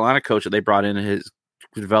Carolina coach that they brought in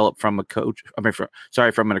developed from a coach?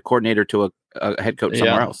 From a coordinator to a head coach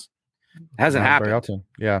somewhere else? It hasn't happened.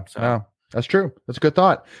 Yeah, so. No, that's true. That's a good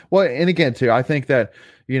thought. Well, and again, too, I think that,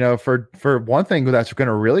 for one thing that's going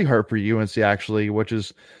to really hurt for UNC, actually, which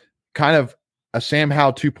is kind of a Sam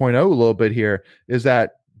Howell 2.0 a little bit here, is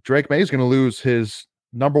that Drake May is going to lose his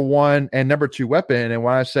number 1 and number 2 weapon. And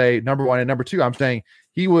when I say number 1 and number 2, I'm saying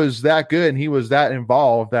he was that good and he was that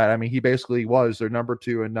involved that, I mean, he basically was their number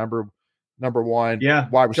 2 and number 1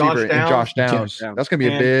 wide receiver in Josh Downs. That's going to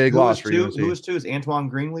be a big loss for UNC. Who was 2? Is Antoine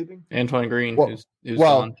Green leaving? Antoine Green, who's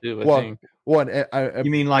gone too, I think.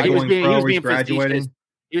 You mean like going pro, he's graduating?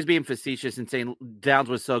 He was being facetious and saying Downs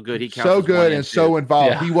was so good. He counts so good and so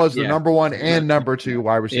involved. Yeah. He was the number 1 and number 2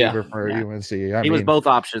 wide receiver for UNC. He was both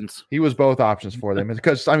options. He was both options for them.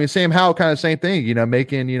 Because, I mean, Sam Howell, kind of same thing,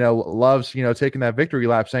 making, loves, taking that victory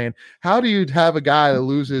lap, saying, how do you have a guy that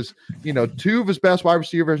loses, 2 of his best wide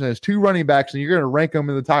receivers and his 2 running backs, and you're going to rank them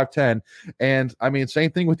in the top 10? And, I mean, same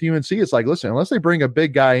thing with UNC. It's like, listen, unless they bring a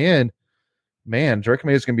big guy in, man, Drake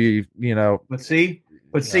May is going to be,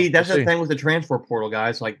 But see, that's the thing with the transfer portal,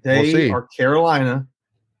 guys. Like, they are Carolina.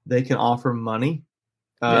 They can offer money.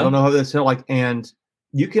 I don't know how this is like, and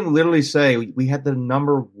you can literally say we had the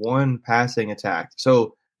number 1 passing attack.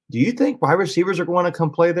 So, do you think wide receivers are going to come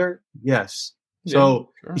play there? Yes.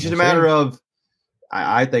 So it's just a matter of.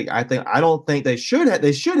 I don't think they should have.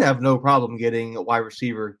 They should have no problem getting a wide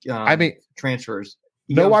receiver. Transfers.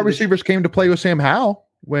 No wide receivers came to play with Sam Howell.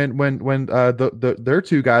 When their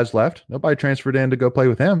 2 guys left, nobody transferred in to go play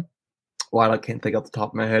with him. Well, I can't think off the top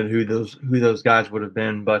of my head who those guys would have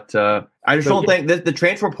been, but I just don't think that the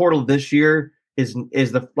transfer portal this year is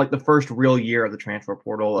the first real year of the transfer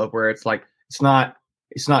portal, of where it's like it's not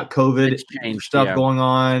COVID stuff going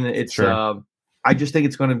on. It's I just think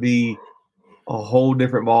it's going to be a whole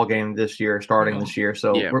different ball game this year, starting this year.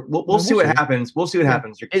 So we'll see what happens. We'll see what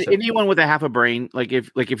happens. Anyone with a half a brain,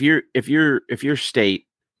 if you're State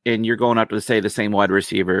and you're going up to say the same wide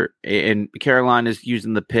receiver, and Carolina is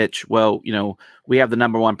using the pitch, well, we have the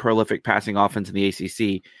number 1 prolific passing offense in the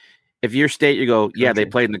ACC. If you're State, you go, they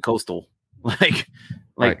played in the Coastal, when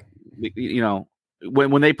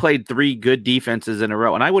they played 3 good defenses in a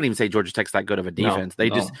row, and I wouldn't even say Georgia Tech's that good of a defense. They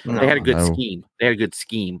had a good scheme. They had a good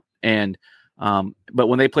scheme, and but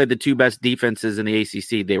when they played the 2 best defenses in the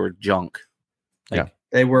ACC, they were junk.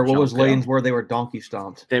 They were. What was Layton's word? They were donkey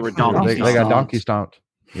stomped. They got donkey stomped.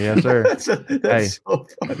 Yes, sir. that's so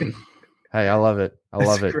funny. Hey, I love it. I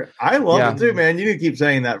love it. I love it too, man. You need to keep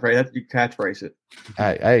saying that phrase. You catchphrase it.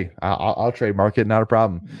 Hey, I'll trademark it. Not a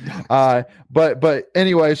problem. But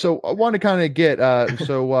anyway, so I want to kind of get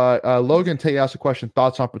Logan Tate asked a question: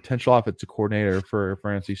 thoughts on potential offensive coordinator for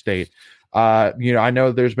NC State. I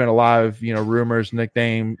know there's been a lot of rumors,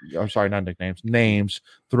 names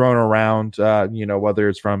thrown around. Whether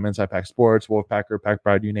it's from Inside Pack Sports, Wolfpacker, Pack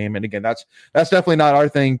Pride, you name it. And again, that's definitely not our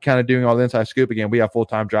thing. Kind of doing all the inside scoop. Again, we have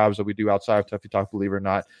full-time jobs that we do outside of Tuffy Talk, believe it or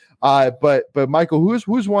not. But Michael,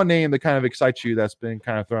 who's one name that kind of excites you that's been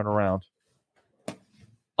kind of thrown around?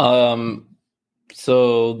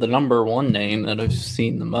 So the number 1 name that I've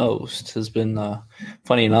seen the most has been,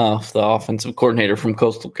 funny enough, the offensive coordinator from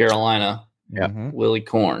Coastal Carolina, Willie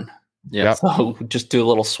Korn. Yeah. So just do a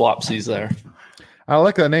little swapsies there. I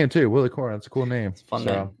like that name too, Willie Korn. That's a cool name. It's a fun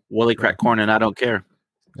name. Willie Crack Corn, and I don't care.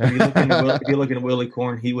 If you look at Willie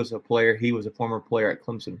Korn, he was a player. He was a former player at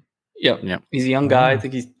Clemson. Yeah. He's a young guy. I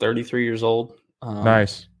think he's 33 years old.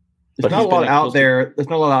 Nice. There's not a lot out there. There's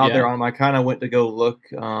not a lot out there Yeah. on him. I kind of went to go look,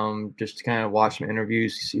 just to kind of watch some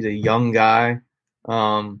interviews. He's a young guy,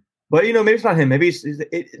 but maybe it's not him. Maybe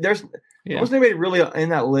there's wasn't anybody really in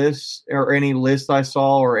that list or any list I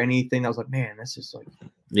saw or anything that was like, man, this is like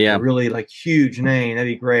a really like huge name.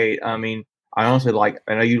 That'd be great. I mean, I honestly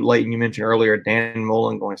I know you, Leighton, you mentioned earlier, Dan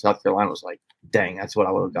Mullen going to South Carolina was like, dang, that's what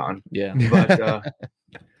I would have gone. Yeah. But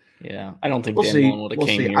yeah, I don't think we'll Dan see. Mullen would have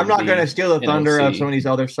came here. I'm not going to steal the thunder NOC. of some of these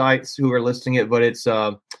other sites who are listing it, but it's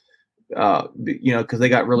because they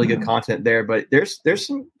got really good content there. But there's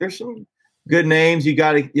some good names you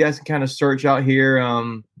guys can kind of search out here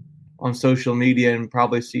on social media and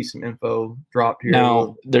probably see some info dropped here.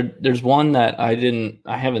 Now there's one that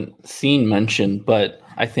I haven't seen mentioned, but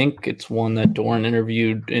I think it's one that Doran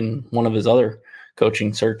interviewed in one of his other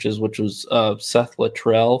coaching searches, which was Seth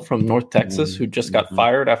Luttrell from North Texas, who just got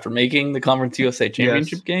fired after making the Conference USA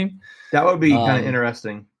Championship game. That would be kind of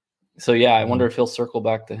interesting. So yeah, I wonder if he'll circle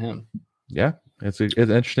back to him. Yeah, it's an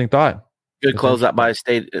interesting thought. Good closeout by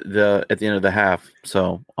State at the end of the half.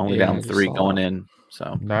 So only down 3 going in.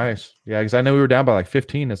 So nice. Yeah, because I know we were down by like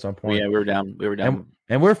 15 at some point. Yeah, we were down.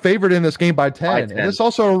 And we're favored in this game by 10. And it's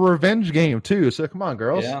also a revenge game too. So come on,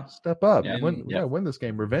 girls, step up. Win this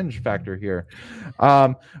game. Revenge factor here.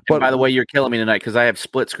 But by the way, you're killing me tonight because I have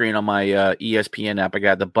split screen on my ESPN app. I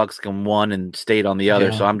got the Bucks on one and State on the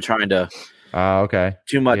other. So I'm trying to. Okay.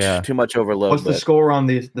 Too much overload. What's the score on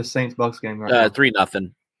the Saints Bucks game right now?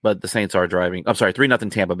 3-0. But the Saints are driving. I'm sorry, 3-0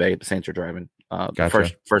 Tampa Bay. The Saints are driving. Gotcha.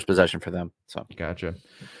 First possession for them. So gotcha.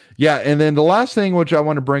 Yeah, and then the last thing which I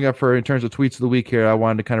want to bring up for in terms of tweets of the week here, I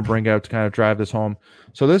wanted to kind of bring out to kind of drive this home.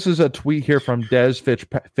 So this is a tweet here from Des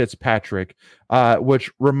Fitzpatrick,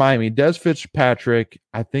 which remind me, Des Fitzpatrick.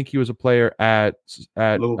 I think he was a player at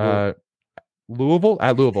Louisville,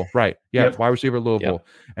 right? Yeah, wide receiver Louisville. Yep.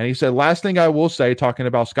 And he said, last thing I will say, talking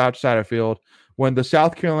about Scott Satterfield. When the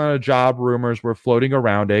South Carolina job rumors were floating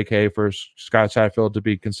around, aka for Scott Satterfield to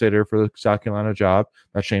be considered for the South Carolina job,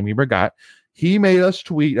 that Shane Weaver got, he made us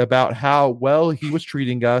tweet about how well he was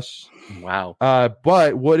treating us. Wow.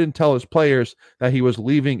 But wouldn't tell his players that he was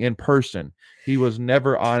leaving in person. He was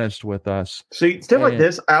never honest with us. See, stuff like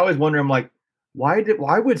this, I always wonder, I'm like, why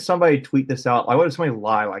would somebody tweet this out? Why would somebody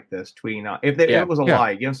lie like this, tweeting out? If it was a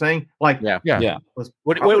lie, you know what I'm saying? Like, What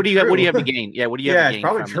do you have to gain? Yeah, what do you have to gain? Yeah, it's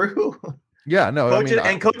probably true. Yeah, no.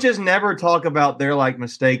 Coaches never talk about their like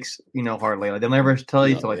mistakes, hardly. Like they'll never tell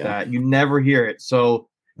you stuff like that. You never hear it. So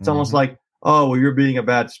it's almost like, oh, well, you're being a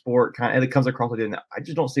bad sport, kind of, and it comes across like that. I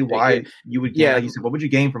just don't see why you would. Like you said, what would you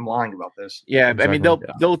gain from lying about this? Yeah, exactly. I mean,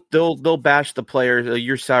 they'll bash the players.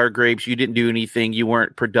 You're sour grapes. You didn't do anything. You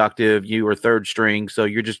weren't productive. You were third string. So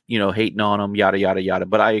you're just hating on them. Yada yada yada.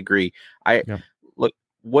 But I agree. Look,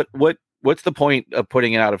 what's the point of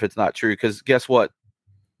putting it out if it's not true? Because guess what?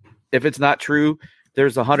 If it's not true,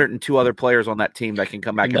 there's 102 other players on that team that can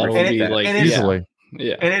come back and refute that. Like, easily.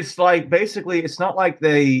 Yeah. And it's like basically it's not like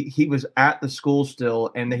he was at the school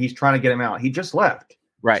still and he's trying to get him out. He just left.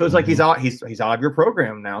 Right. So it's like he's out of your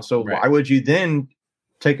program now. So why would you then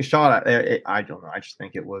take a shot at it? I don't know. I just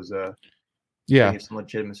think it was some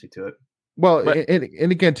legitimacy to it. Well,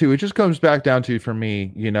 and again too, it just comes back down to, for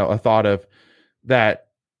me, a thought of that.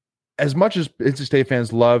 As much as NC State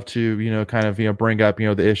fans love to, kind of, bring up,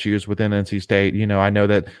 the issues within NC State, I know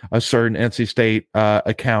that a certain NC State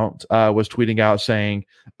account was tweeting out saying,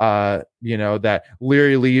 that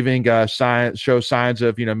Leary leaving shows signs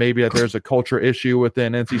of, maybe that there's a culture issue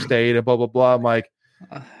within NC State and blah, blah, blah. I'm like,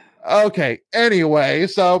 okay, anyway,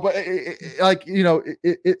 so, but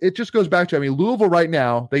it just goes back to, Louisville right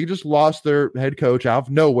now, they just lost their head coach out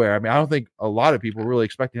of nowhere. I don't think a lot of people were really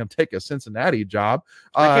expecting him to take a Cincinnati job.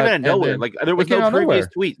 It came out of nowhere. There was no previous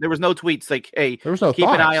tweet. There was no tweets like, hey, there was no keep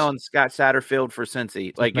thoughts. An eye on Scott Satterfield for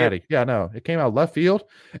Cincy. Like, it came out left field.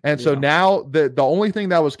 And so now the only thing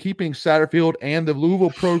that was keeping Satterfield and the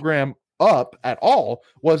Louisville program up at all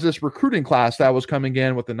was this recruiting class that was coming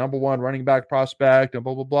in with the number 1 running back prospect and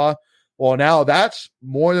blah blah blah. Well, now that's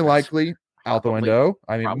more than likely out the window.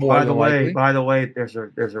 By the way, there's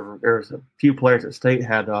a few players at State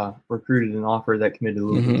had recruited and offered that committed to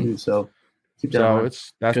Louisville too. So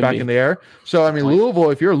that's back in the air. So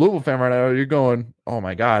Louisville, if you're a Louisville fan right now, you're going, oh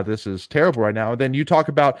my God, this is terrible right now. And then you talk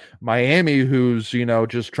about Miami, who's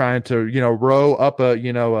just trying to row up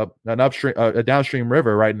an upstream, a downstream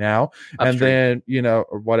river right now, upstream. And then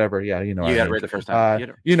or whatever. Yeah, you got it right the first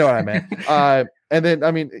time. You know what I meant. And then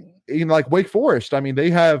like Wake Forest,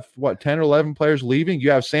 they have 10 or 11 players leaving.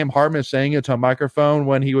 You have Sam Hartman saying it to a microphone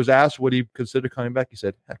when he was asked would he consider coming back. He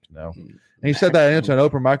said, "Heck no." And he said that into an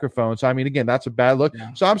open microphone. So again, that's a bad look.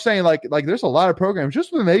 Yeah. So I'm saying like there's a lot of programs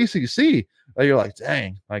just within the ACC you're like,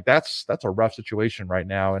 dang, like that's a rough situation right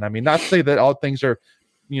now. And I mean, not to say that all things are,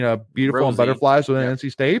 beautiful and butterflies within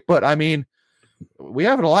NC State, but I mean, we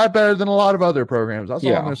have it a lot better than a lot of other programs. That's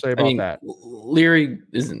all I'm going to say about that. Leary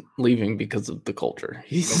isn't leaving because of the culture.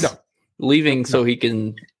 He's leaving so he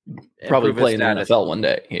can probably play in the NFL one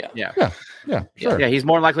day. Sure. Yeah, he's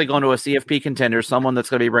more likely going to a CFP contender, someone that's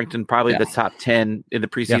going to be ranked in probably the top 10 in the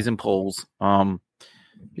preseason polls.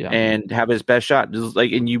 And have his best shot. Just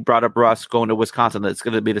like, and you brought up Russ going to Wisconsin. That's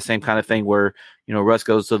going to be the same kind of thing where, Russ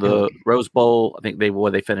goes to the Rose Bowl. I think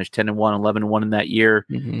they finished 10-1, 11-1 in that year.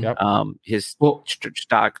 His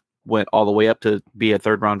stock went all the way up to be a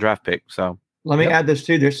third round draft pick. So let me add this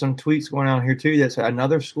too. There's some tweets going on here too. That's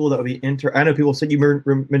another school that would be I know people said you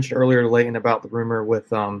mentioned earlier, Leighton, about the rumor with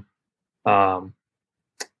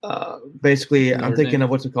basically I'm thinking of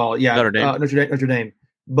what's it called? Yeah, Notre Dame.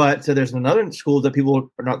 But so there's another school that people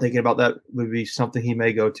are not thinking about that would be something he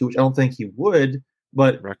may go to, which I don't think he would.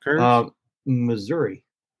 But Missouri.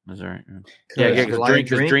 Yeah, because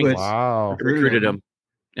Drink recruited him.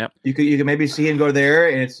 Yep. You could maybe see him go there,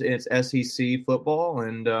 and it's SEC football,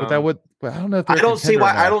 and but that would. But I don't know. If I don't see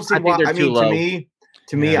why. I don't see why. I mean,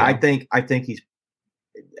 to me, I think he's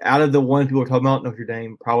out of the ones people are talking about. Notre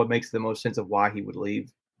Dame probably makes the most sense of why he would leave.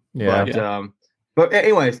 But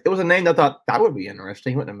anyways, it was a name that I thought that would be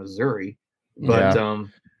interesting. He went to Missouri, but I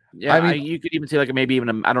mean, you could even see like maybe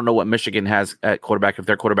even I don't know what Michigan has at quarterback if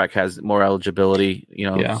their quarterback has more eligibility. He's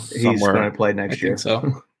going to play next year.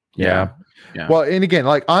 So yeah. Well, and again,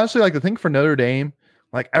 like honestly, like the thing for Notre Dame,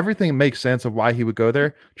 like everything makes sense of why he would go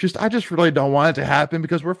there. I just really don't want it to happen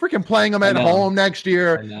because we're freaking playing them at home next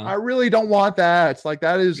year. I really don't want that. It's like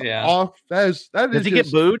that is off. That is. Does he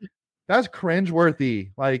get booed? That's cringeworthy.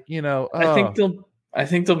 Like, I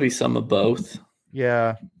think there'll be some of both.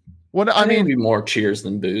 Yeah. Well, I mean, there'll be more cheers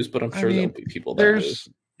than boos, but I'm sure there'll be people that boo.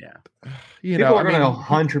 People are going to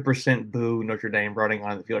 100% boo Notre Dame running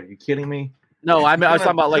on the field. Are you kidding me? No, I was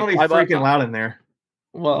talking about like freaking loud in there.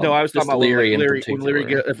 Well, no, I was talking about Leary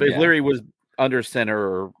if Leary was under center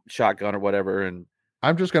or shotgun or whatever, and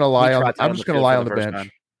I'm just going to lie on. I'm just going to lie on the bench.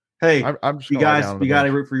 Time. Hey, you guys, you got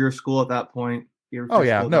to root for your school at that point. Oh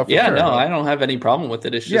yeah, no, sure. No, I don't have any problem with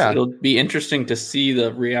it. It's just it'll be interesting to see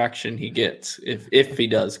the reaction he gets if he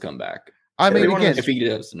does come back. I mean, again, if he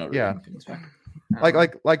does, comes back.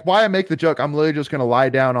 Like why I make the joke. I'm literally just gonna lie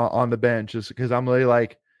down on the bench just because I'm really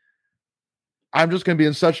like, I'm just gonna be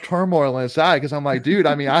in such turmoil inside because I'm like, dude.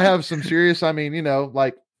 I mean, I have some serious. I mean,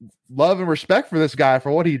 like love and respect for this guy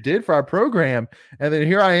for what he did for our program, and then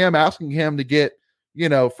here I am asking him to get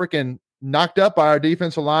freaking knocked up by our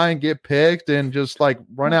defensive line, get picked, and just like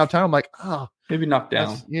run out of time. I'm like, maybe knocked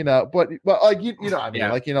down. But like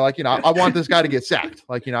I want this guy to get sacked.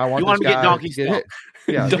 Like I want this guy to get hit.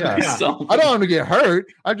 Yeah. I don't want him to get hurt.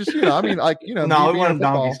 I just No, we want him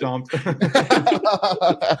donkey stomped. It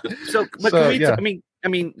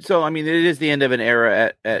is the end of an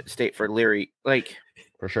era at State for Leary. Like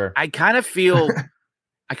for sure. I kind of feel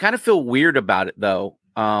weird about it though.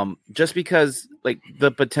 Just because like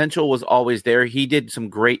the potential was always there. He did some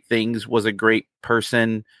great things, was a great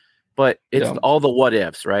person, but it's all the what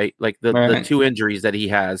ifs, right? Like the two injuries that he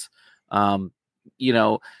has. When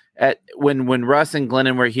Russ and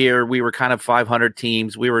Glennon were here, we were kind of 500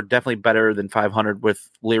 teams. We were definitely better than 500 with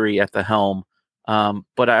Leary at the helm.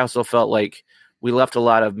 But I also felt like we left a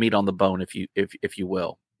lot of meat on the bone, if you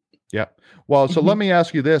will. Yeah. Well, so let me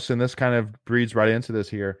ask you this, and this kind of breeds right into this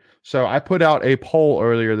here. So I put out a poll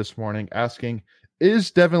earlier this morning asking,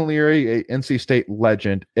 is Devin Leary a NC State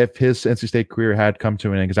legend if his NC State career had come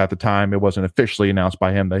to an end? Because at the time, it wasn't officially announced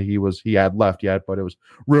by him that he had left yet, but it was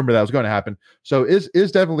rumored that was going to happen. So is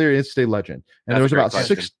Devin Leary an NC State legend? And there was about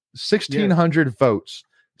 1,600 votes.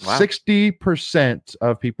 Wow. 60%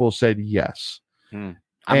 of people said yes. I'm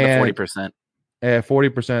the 40%.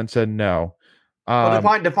 40% said no.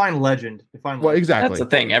 Define legend. Well, exactly. That's the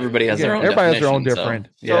thing. Everybody has their own. Everybody has their own different.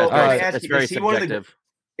 It's very subjective.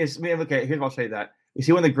 Okay, here's what I'll say that. Is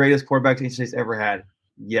he one of the greatest quarterbacks NC State's ever had?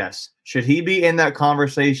 Yes. Should he be in that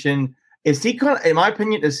conversation? Is he kind of, in my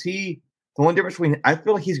opinion, the only difference between, I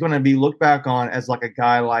feel like he's going to be looked back on as like a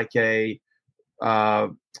guy like it's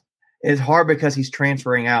hard because he's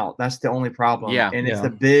transferring out. That's the only problem. Yeah. And it's the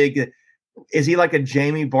big, is he like a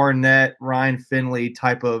Jamie Barnett, Ryan Finley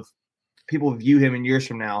type of people view him in years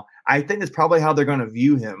from now? I think that's probably how they're going to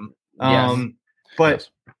view him. But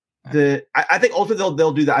I think ultimately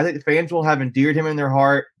they'll do that. I think the fans will have endeared him in their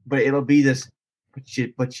heart, but it'll be this.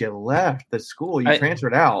 But you left the school. You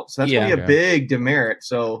transferred out, so that's going to be a big demerit.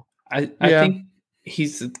 So I think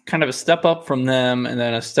he's kind of a step up from them, and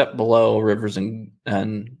then a step below Rivers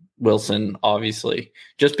and Wilson, obviously,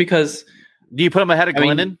 just because Do you put him ahead of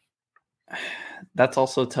Glennon? That's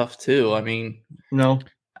also tough too. I mean, no.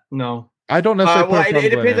 I don't necessarily. It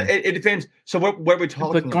depends. It depends. So what are we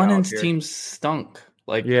talking about? But Glennon's here? team stunk.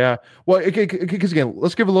 Like, yeah. Well, because again,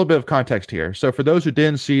 let's give a little bit of context here. So for those who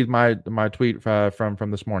didn't see my tweet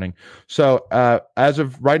from this morning, so as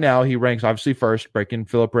of right now, he ranks obviously first, breaking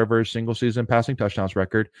Phillip Rivers' single season passing touchdowns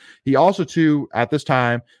record. He also at this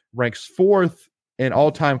time ranks fourth in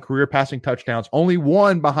all-time career passing touchdowns, only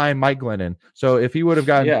one behind Mike Glennon. So if he would have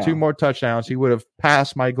gotten 2 more touchdowns, he would have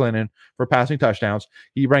passed Mike Glennon for passing touchdowns.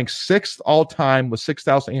 He ranks sixth all-time with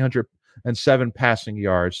 6,807 passing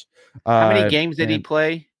yards. How many games did he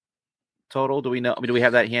play total? Do we know? I mean, do we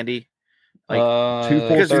have that handy? Like 2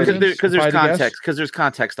 full seasons? Because there's context. Because there's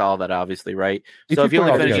context to all that, obviously, right? So if you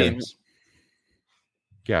only finish,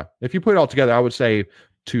 if you put it all together, I would say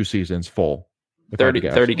 2 seasons full. 30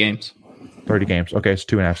 games. 30 games. Okay, it's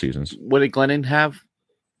 2.5 seasons. What did Glennon have?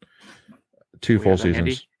 2 full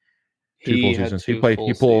seasons. 2 full seasons. He played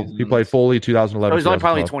fully 2011. So he's only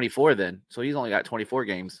probably 24 then. So he's only got 24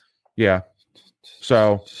 games. Yeah.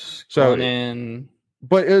 So Glennon,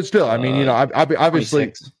 but it's still, I mean, obviously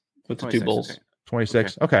 26, with the 2 bowls.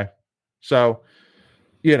 26. Okay. So,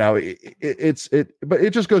 but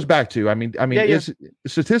it just goes back to,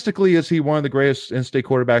 statistically, is he one of the greatest in-state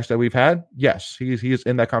quarterbacks that we've had? Yes, he is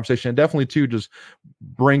in that conversation. And definitely, too, just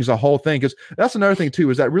brings the whole thing. Because that's another thing,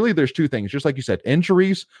 too, is that really there's 2 things. Just like you said,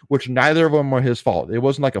 injuries, which neither of them were his fault. It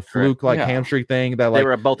wasn't like a fluke, hamstring thing. That they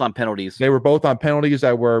were both on penalties. They were both on penalties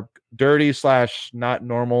that were dirty / not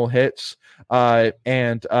normal hits.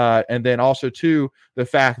 And then also, too, the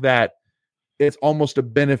fact that it's almost a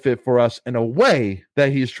benefit for us in a way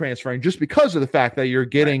that he's transferring, just because of the fact that you're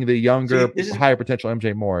getting the younger, higher potential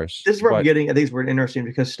MJ Morris. This is where I'm getting. I think it's interesting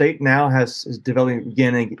because State now is developing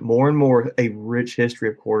again more and more a rich history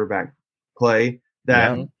of quarterback play.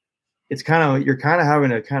 That it's you're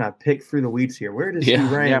having to kind of pick through the weeds here. Where does he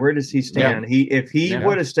rank? Yeah. Where does he stand? If he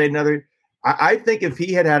would have stayed another, I think if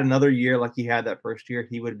he had another year like he had that first year,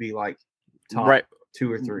 he would be like top 2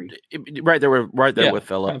 or 3. Right there, we're right there with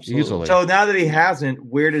Phillip easily. So now that he hasn't,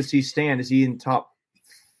 where does he stand? Is he in top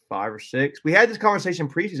 5 or 6? We had this conversation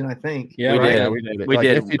preseason, I think. Yeah, we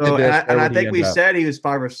did. So, and I think we said he was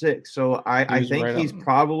 5 or 6. So I think he's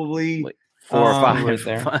probably 4 or 5 right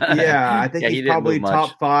there. Yeah, I think he's probably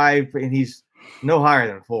top 5, and he's no higher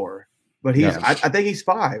than 4. But he's, I think he's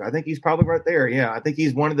 5. I think he's probably right there. Yeah, I think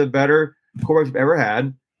he's one of the better quarterbacks we've ever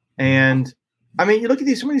had, and. I mean, you look at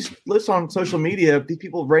some of these lists on social media, these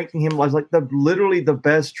people ranking him as like literally the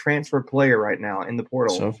best transfer player right now in the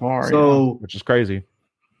portal so far. Which is crazy.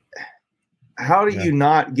 How do you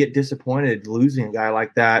not get disappointed losing a guy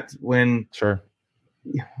like that when? Sure.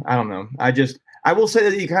 I don't know. I will say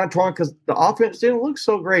that you kind of torn because the offense didn't look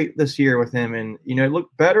so great this year with him, and it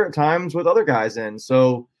looked better at times with other guys in.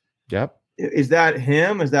 So, is that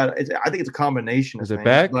him? I think it's a combination. Is it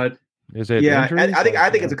back? But. Is it? Yeah, I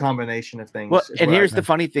think it's a combination of things. Well, and here's the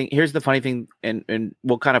funny thing, and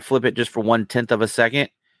we'll kind of flip it just for 1/10 of a second.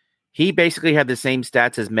 He basically had the same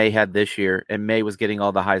stats as May had this year, and May was getting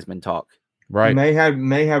all the Heisman talk. Right. May have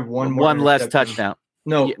one less touchdown.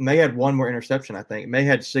 No, May had 1 more interception. I think May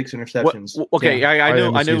had 6 interceptions. Well, okay,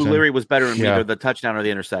 I knew Leary was better in either the touchdown or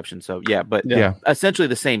the interception. So but essentially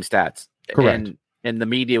the same stats. Correct. And the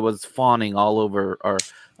media was fawning all over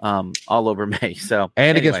May. So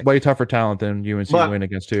against way tougher talent than UNC win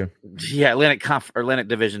against too. Yeah, Atlantic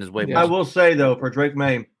Division is way better. I will say though, for Drake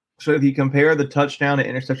May, so if you compare the touchdown to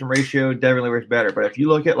interception ratio, Devin Leary's better. But if you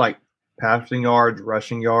look at like passing yards,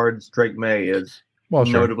 rushing yards, Drake May is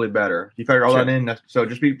notably better. You factor all that in, so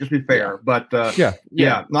just be fair. But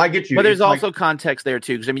no, I get you. But there's also context there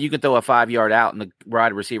too, because I mean, you can throw a 5-yard out and the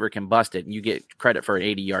wide receiver can bust it, and you get credit for an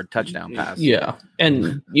 80-yard touchdown pass. Yeah,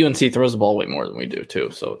 and UNC throws the ball way more than we do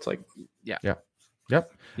too. So it's like, yep,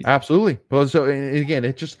 absolutely. Well, so again,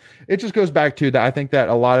 it just goes back to that. I think that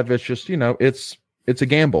a lot of it's just it's a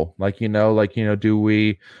gamble. Do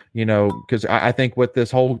we because I think what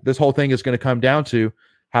this whole thing is going to come down to.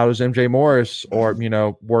 How does MJ Morris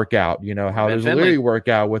work out? How does Leary work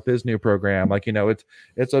out with his new program?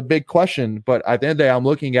 It's a big question. But at the end of the day, I'm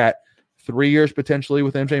looking at 3 years potentially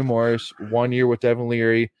with MJ Morris, 1 year with Devin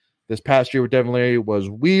Leary. This past year with Devin Leary was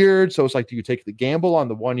weird. So it's like, do you take the gamble on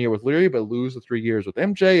the 1 year with Leary, but lose the 3 years with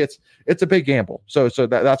MJ? It's a big gamble. So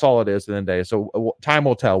that's all it is at the end of the day. So time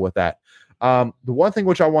will tell with that. The one thing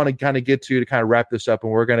which I want to kind of get to kind of wrap this up,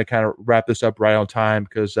 and we're going to kind of wrap this up right on time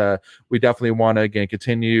because we definitely want to again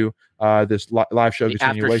continue this live show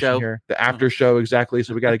continuation here, the after show exactly.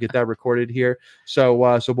 So we got to get that recorded here. So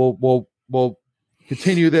we'll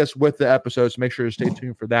continue this with the episodes. Make sure to stay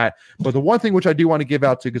tuned for that. But the one thing which I do want to give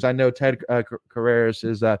out to, because I know Ted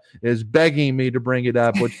Carreras is begging me to bring it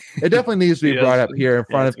up, which it definitely needs to be brought up here in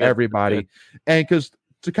front of everybody. And because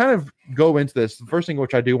to kind of go into this, the first thing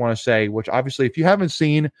which I do want to say, which obviously if you haven't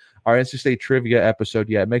seen our NC State trivia episode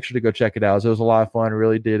yet, make sure to go check it out. It was a lot of fun. I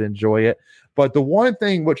really did enjoy it. But the one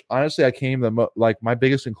thing which honestly I came my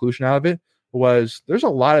biggest conclusion out of it was there's a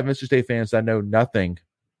lot of NC State fans that know nothing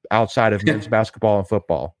outside of men's basketball and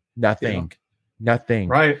football. Nothing.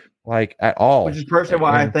 Right. Like at all. Which is personally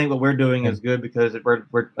why I think what we're doing is good, because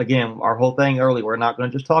we're again, our whole thing early, we're not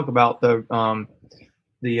going to just talk about the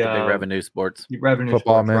revenue sports, football,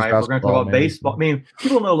 sports, right? We're going to talk about baseball. I mean,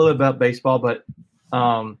 people know a little bit about baseball, but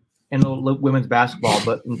and women's basketball,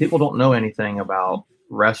 but people don't know anything about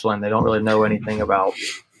wrestling. They don't really know anything about.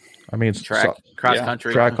 I mean, it's track, cross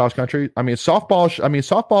country. I mean,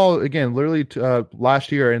 softball again, literally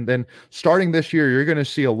last year, and then starting this year, you're going to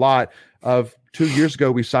see a lot of. 2 years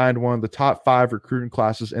ago, we signed one of the top 5 recruiting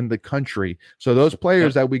classes in the country. So those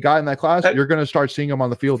players that we got in that class, you're going to start seeing them on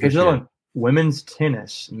the field this year. Women's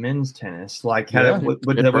tennis, men's tennis, won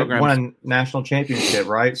a national championship,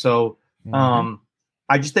 right? So, I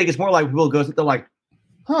just think it's more like people go, they're like,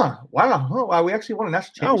 wow, we actually won a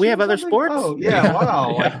national championship. Oh, we have other sports. Oh, yeah,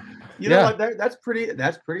 wow. Like, know, like that's pretty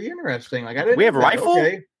interesting. Like, I didn't. We have rifle.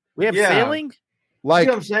 Okay. We have sailing. Like, you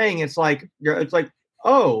know what I'm saying? It's like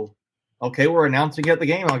oh. Okay, we're announcing it at the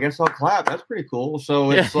game. I guess I'll clap. That's pretty cool.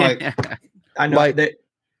 So it's like, I know that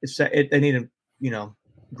they need to,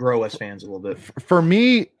 grow as fans a little bit. For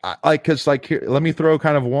me, because here, let me throw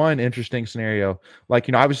kind of one interesting scenario.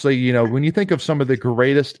 Obviously, when you think of some of the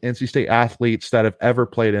greatest NC State athletes that have ever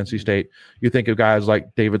played NC State, you think of guys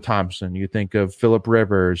like David Thompson. You think of Phillip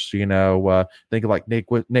Rivers. Think of like Nick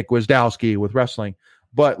Wisdowski with wrestling.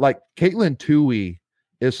 But like Caitlin Tuohy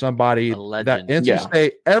is somebody that NC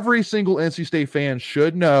State, every single NC State fan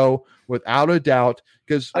should know without a doubt,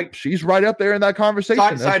 because she's right up there in that conversation.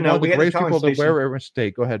 That's one of the greatest people to wear NC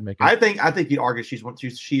State. Go ahead, Mickey. I think you'd argue she's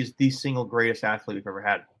the single greatest athlete we've ever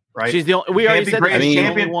had. Right? She's the only. We already said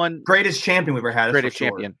greatest champion we've ever had. Greatest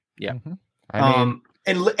champion. Yeah. I mean,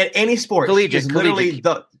 and at any sport, she's literally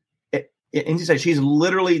NC State. She's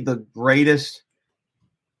literally the greatest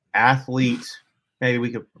athlete. Maybe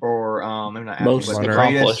we could, or maybe not most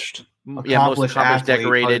accomplished. Most accomplished,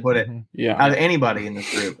 decorated. Put it, out of anybody in this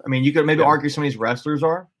group. I mean, you could maybe argue some of these wrestlers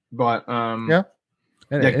are, but I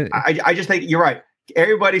just think you're right.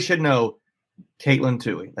 Everybody should know Caitlin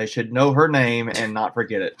Tuohy. They should know her name and not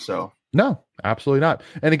forget it. So no, absolutely not.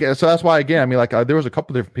 And again, so that's why again, I mean, there was a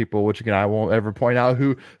couple different people, which again I won't ever point out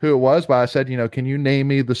who it was, but I said, can you name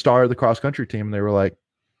me the star of the cross country team? And they were like,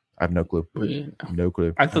 I have no clue. No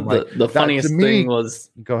clue. I thought the funniest thing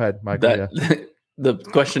was. Go ahead, Michael. The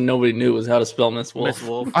question nobody knew was how to spell Miss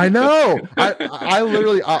Wolf. I know. I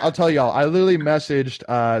literally, I'll tell y'all. I literally messaged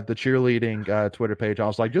the cheerleading Twitter page. I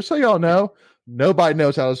was like, just so y'all know, nobody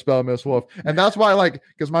knows how to spell Miss Wolf, and that's why,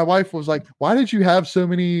 because my wife was like, "Why did you have so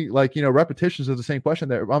many repetitions of the same question?"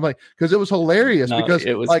 There, I'm like, because it was hilarious. Because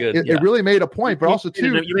it was good. It really made a point, but also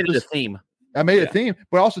too, you made it a theme. I made a theme,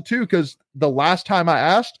 but also too, because the last time I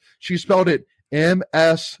asked, she spelled it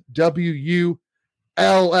MSWULF,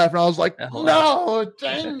 and I was like, no,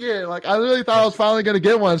 dang it! Like I really thought I was finally going to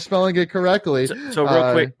get one spelling it correctly. So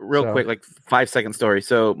real quick, like 5-second story.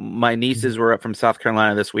 So my nieces were up from South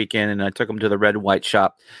Carolina this weekend, and I took them to the Red White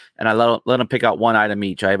shop, and I let them pick out one item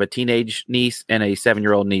each. I have a teenage niece and a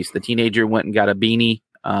 7-year-old niece. The teenager went and got a beanie.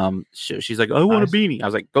 She's like, I want a beanie. I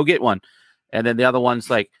was like, go get one, and then the other one's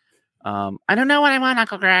like, I don't know what I want,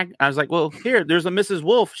 Uncle Greg. I was like, well, here, there's a Mrs.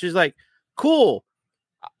 Wolf. She's like, cool.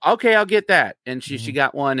 Okay, I'll get that. And she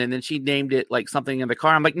got one, and then she named it like something in the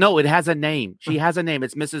car. I'm like, no, it has a name. She has a name.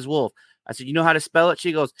 It's Mrs. Wolf. I said, you know how to spell it?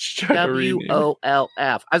 She goes, WOLF.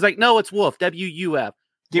 I was like, no, it's Wolf. WUF.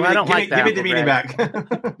 Give me the meaning back.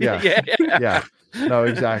 Yeah. No,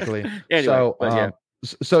 exactly. Anyway,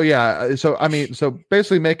 So I mean, so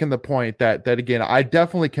basically making the point that again, I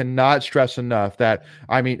definitely cannot stress enough that,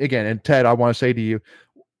 I mean, again, and Ted, I want to say to you,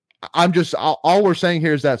 all we're saying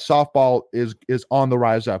here is that softball is on the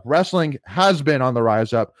rise up. Wrestling has been on the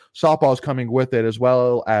rise up. Softball is coming with it, as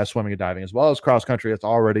well as swimming and diving, as well as cross country. It's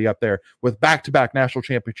already up there with back-to-back national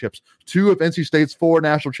championships. 2 of NC State's 4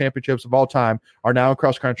 national championships of all time are now in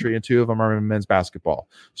cross country, and 2 of them are in men's basketball.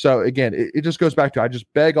 So again, it just goes back to, I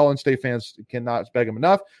just beg all in-state fans, cannot beg them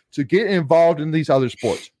enough, to get involved in these other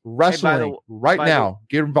sports. Wrestling now,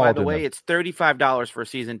 get involved. By the way, it's $35 for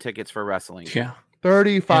season tickets for wrestling. Yeah.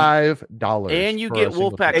 $35, and you get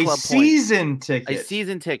Wolfpack Club season ticket. A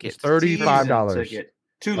season ticket. $35.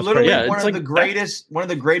 to That's literally crazy. one of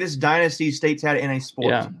the greatest dynasties states had in a sport.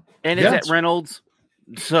 Yeah. And it's at Reynolds,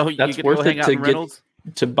 so you That's get worth to go hang it out to in Reynolds.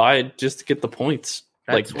 to buy it just to get the points,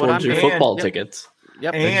 That's like what towards I'm your saying. football Yep. tickets.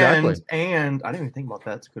 Yep, Exactly. And I didn't even think about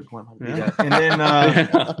that. That's a good point. How to do Yeah.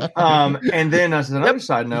 that. And then as another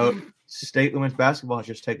side note, state women's basketball has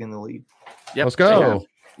just taken the lead. Yep. Let's go.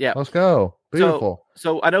 Yeah. Let's go. Beautiful.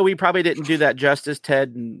 So I know we probably didn't do that justice,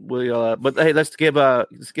 Ted, and but hey, let's give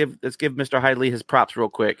Mr. Hidley his props real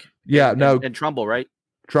quick. Yeah, and Trumbull, right?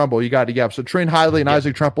 Trumbull, you got it. Yeah. So Trent Hidley and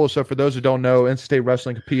Isaac Trumbull. So for those who don't know, NC State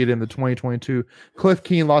Wrestling competed in the 2022 Cliff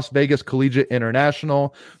Keen Las Vegas Collegiate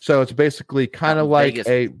International. So it's basically kind of like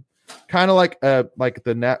a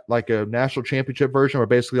national championship version where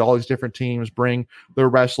basically all these different teams bring their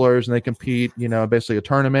wrestlers and they compete, basically a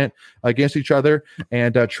tournament against each other.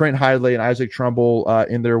 And Trent Hidley and Isaac Trumbull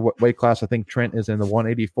in their weight class, I think Trent is in the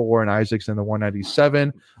 184 and Isaac's in the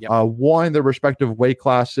 197, won their respective weight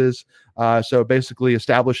classes. So basically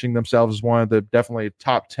establishing themselves as one of the definitely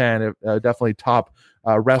top 10, definitely top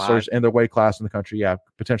wrestlers in their weight class in the country. Yeah,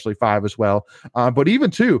 potentially 5 as well. But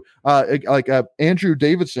even 2, Andrew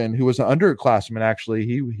Davidson, who was an underclassman, actually,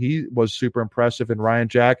 he was super impressive. And Ryan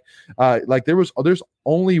Jack, there's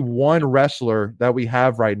only one wrestler that we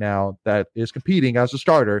have right now that is competing as a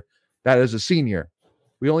starter that is a senior.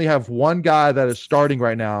 We only have one guy that is starting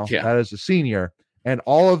right now that is a senior. And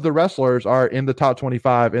all of the wrestlers are in the top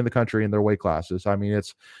 25 in the country in their weight classes. I mean,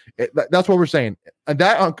 that's what we're saying. And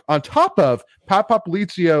that on top of Pat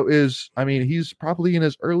Popolizio he's probably in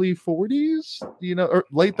his early 40s, or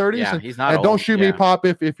late 30s. Yeah, and, he's not. And don't shoot me, Pop,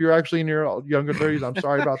 if you're actually in your younger 30s. I'm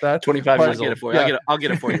sorry about that. 25 years old. I'll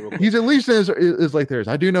get it for you. Real quick. He's at least in his late 30s.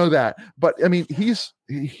 I do know that. But I mean, he's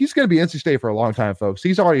going to be NC State for a long time, folks.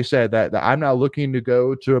 He's already said that I'm not looking to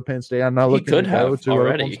go to a Penn State. I'm not looking to go to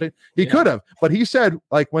Oklahoma State. He could have, but he said,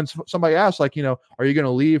 when somebody asked, are you going to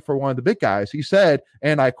leave for one of the big guys? He said,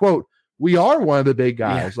 and I quote, "We are one of the big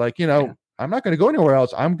guys. I'm not going to go anywhere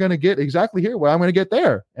else. I'm going to get exactly here where I'm going to get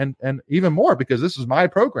there, and even more because this is my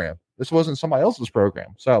program. This wasn't somebody else's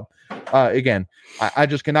program." So, again, I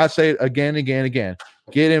just cannot say it again.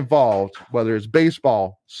 Get involved, whether it's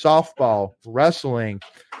baseball, softball, wrestling,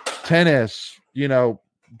 tennis,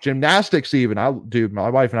 gymnastics even. My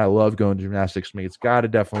wife and I love going to gymnastics meets. Got to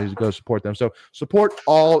definitely go support them. So support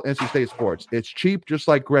all NC State sports. It's cheap, just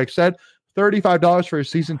like Greg said. $35 for a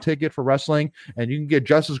season ticket for wrestling, and you can get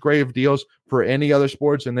just as great of deals for any other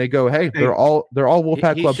sports. And they go, hey, they're all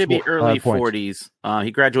Wolfpack Club. He should be early points. 40s.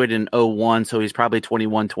 He graduated in 01, so he's probably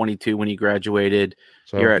 21, 22 when he graduated.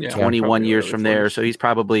 So you're at 21 years from there, so he's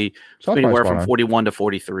probably anywhere from 41 to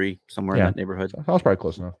 43, somewhere in that neighborhood. I was probably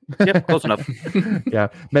close enough. Yep, close enough. Yeah,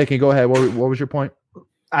 Macon, go ahead. What was your point?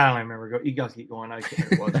 I don't remember. You guys keep going. I can't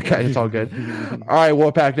remember. Okay, it's all good. All right,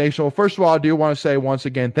 Wolfpack Nation. Well, first of all, I do want to say once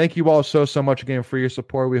again, thank you all so much again for your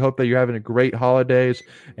support. We hope that you're having a great holidays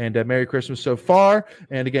and Merry Christmas so far.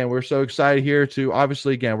 And again, we're so excited here to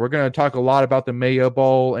obviously, again, we're going to talk a lot about the Mayo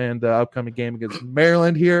Bowl and the upcoming game against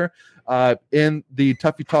Maryland here in the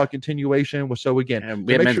Tuffy Talk continuation. So again, and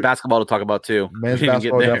we have men's basketball to talk about too. Men's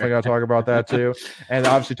basketball, definitely got to talk about that too. And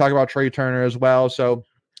obviously talk about Trey Turner as well. So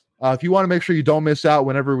if you want to make sure you don't miss out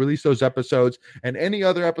whenever we release those episodes and any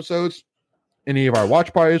other episodes, any of our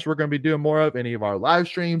watch parties we're going to be doing more of, any of our live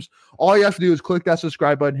streams, all you have to do is click that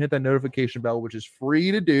subscribe button, hit that notification bell, which is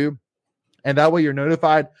free to do. And that way you're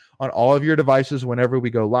notified on all of your devices whenever we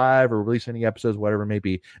go live or release any episodes, whatever it may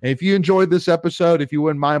be. And if you enjoyed this episode, if you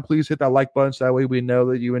wouldn't mind, please hit that like button so that way we know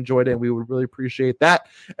that you enjoyed it, and we would really appreciate that.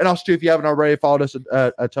 And also, too, if you haven't already followed us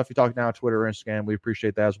at Tuffy Talk Now on Twitter or Instagram, we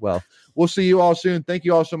appreciate that as well. We'll see you all soon. Thank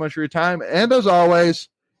you all so much for your time. And as always,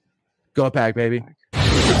 go Pack, baby.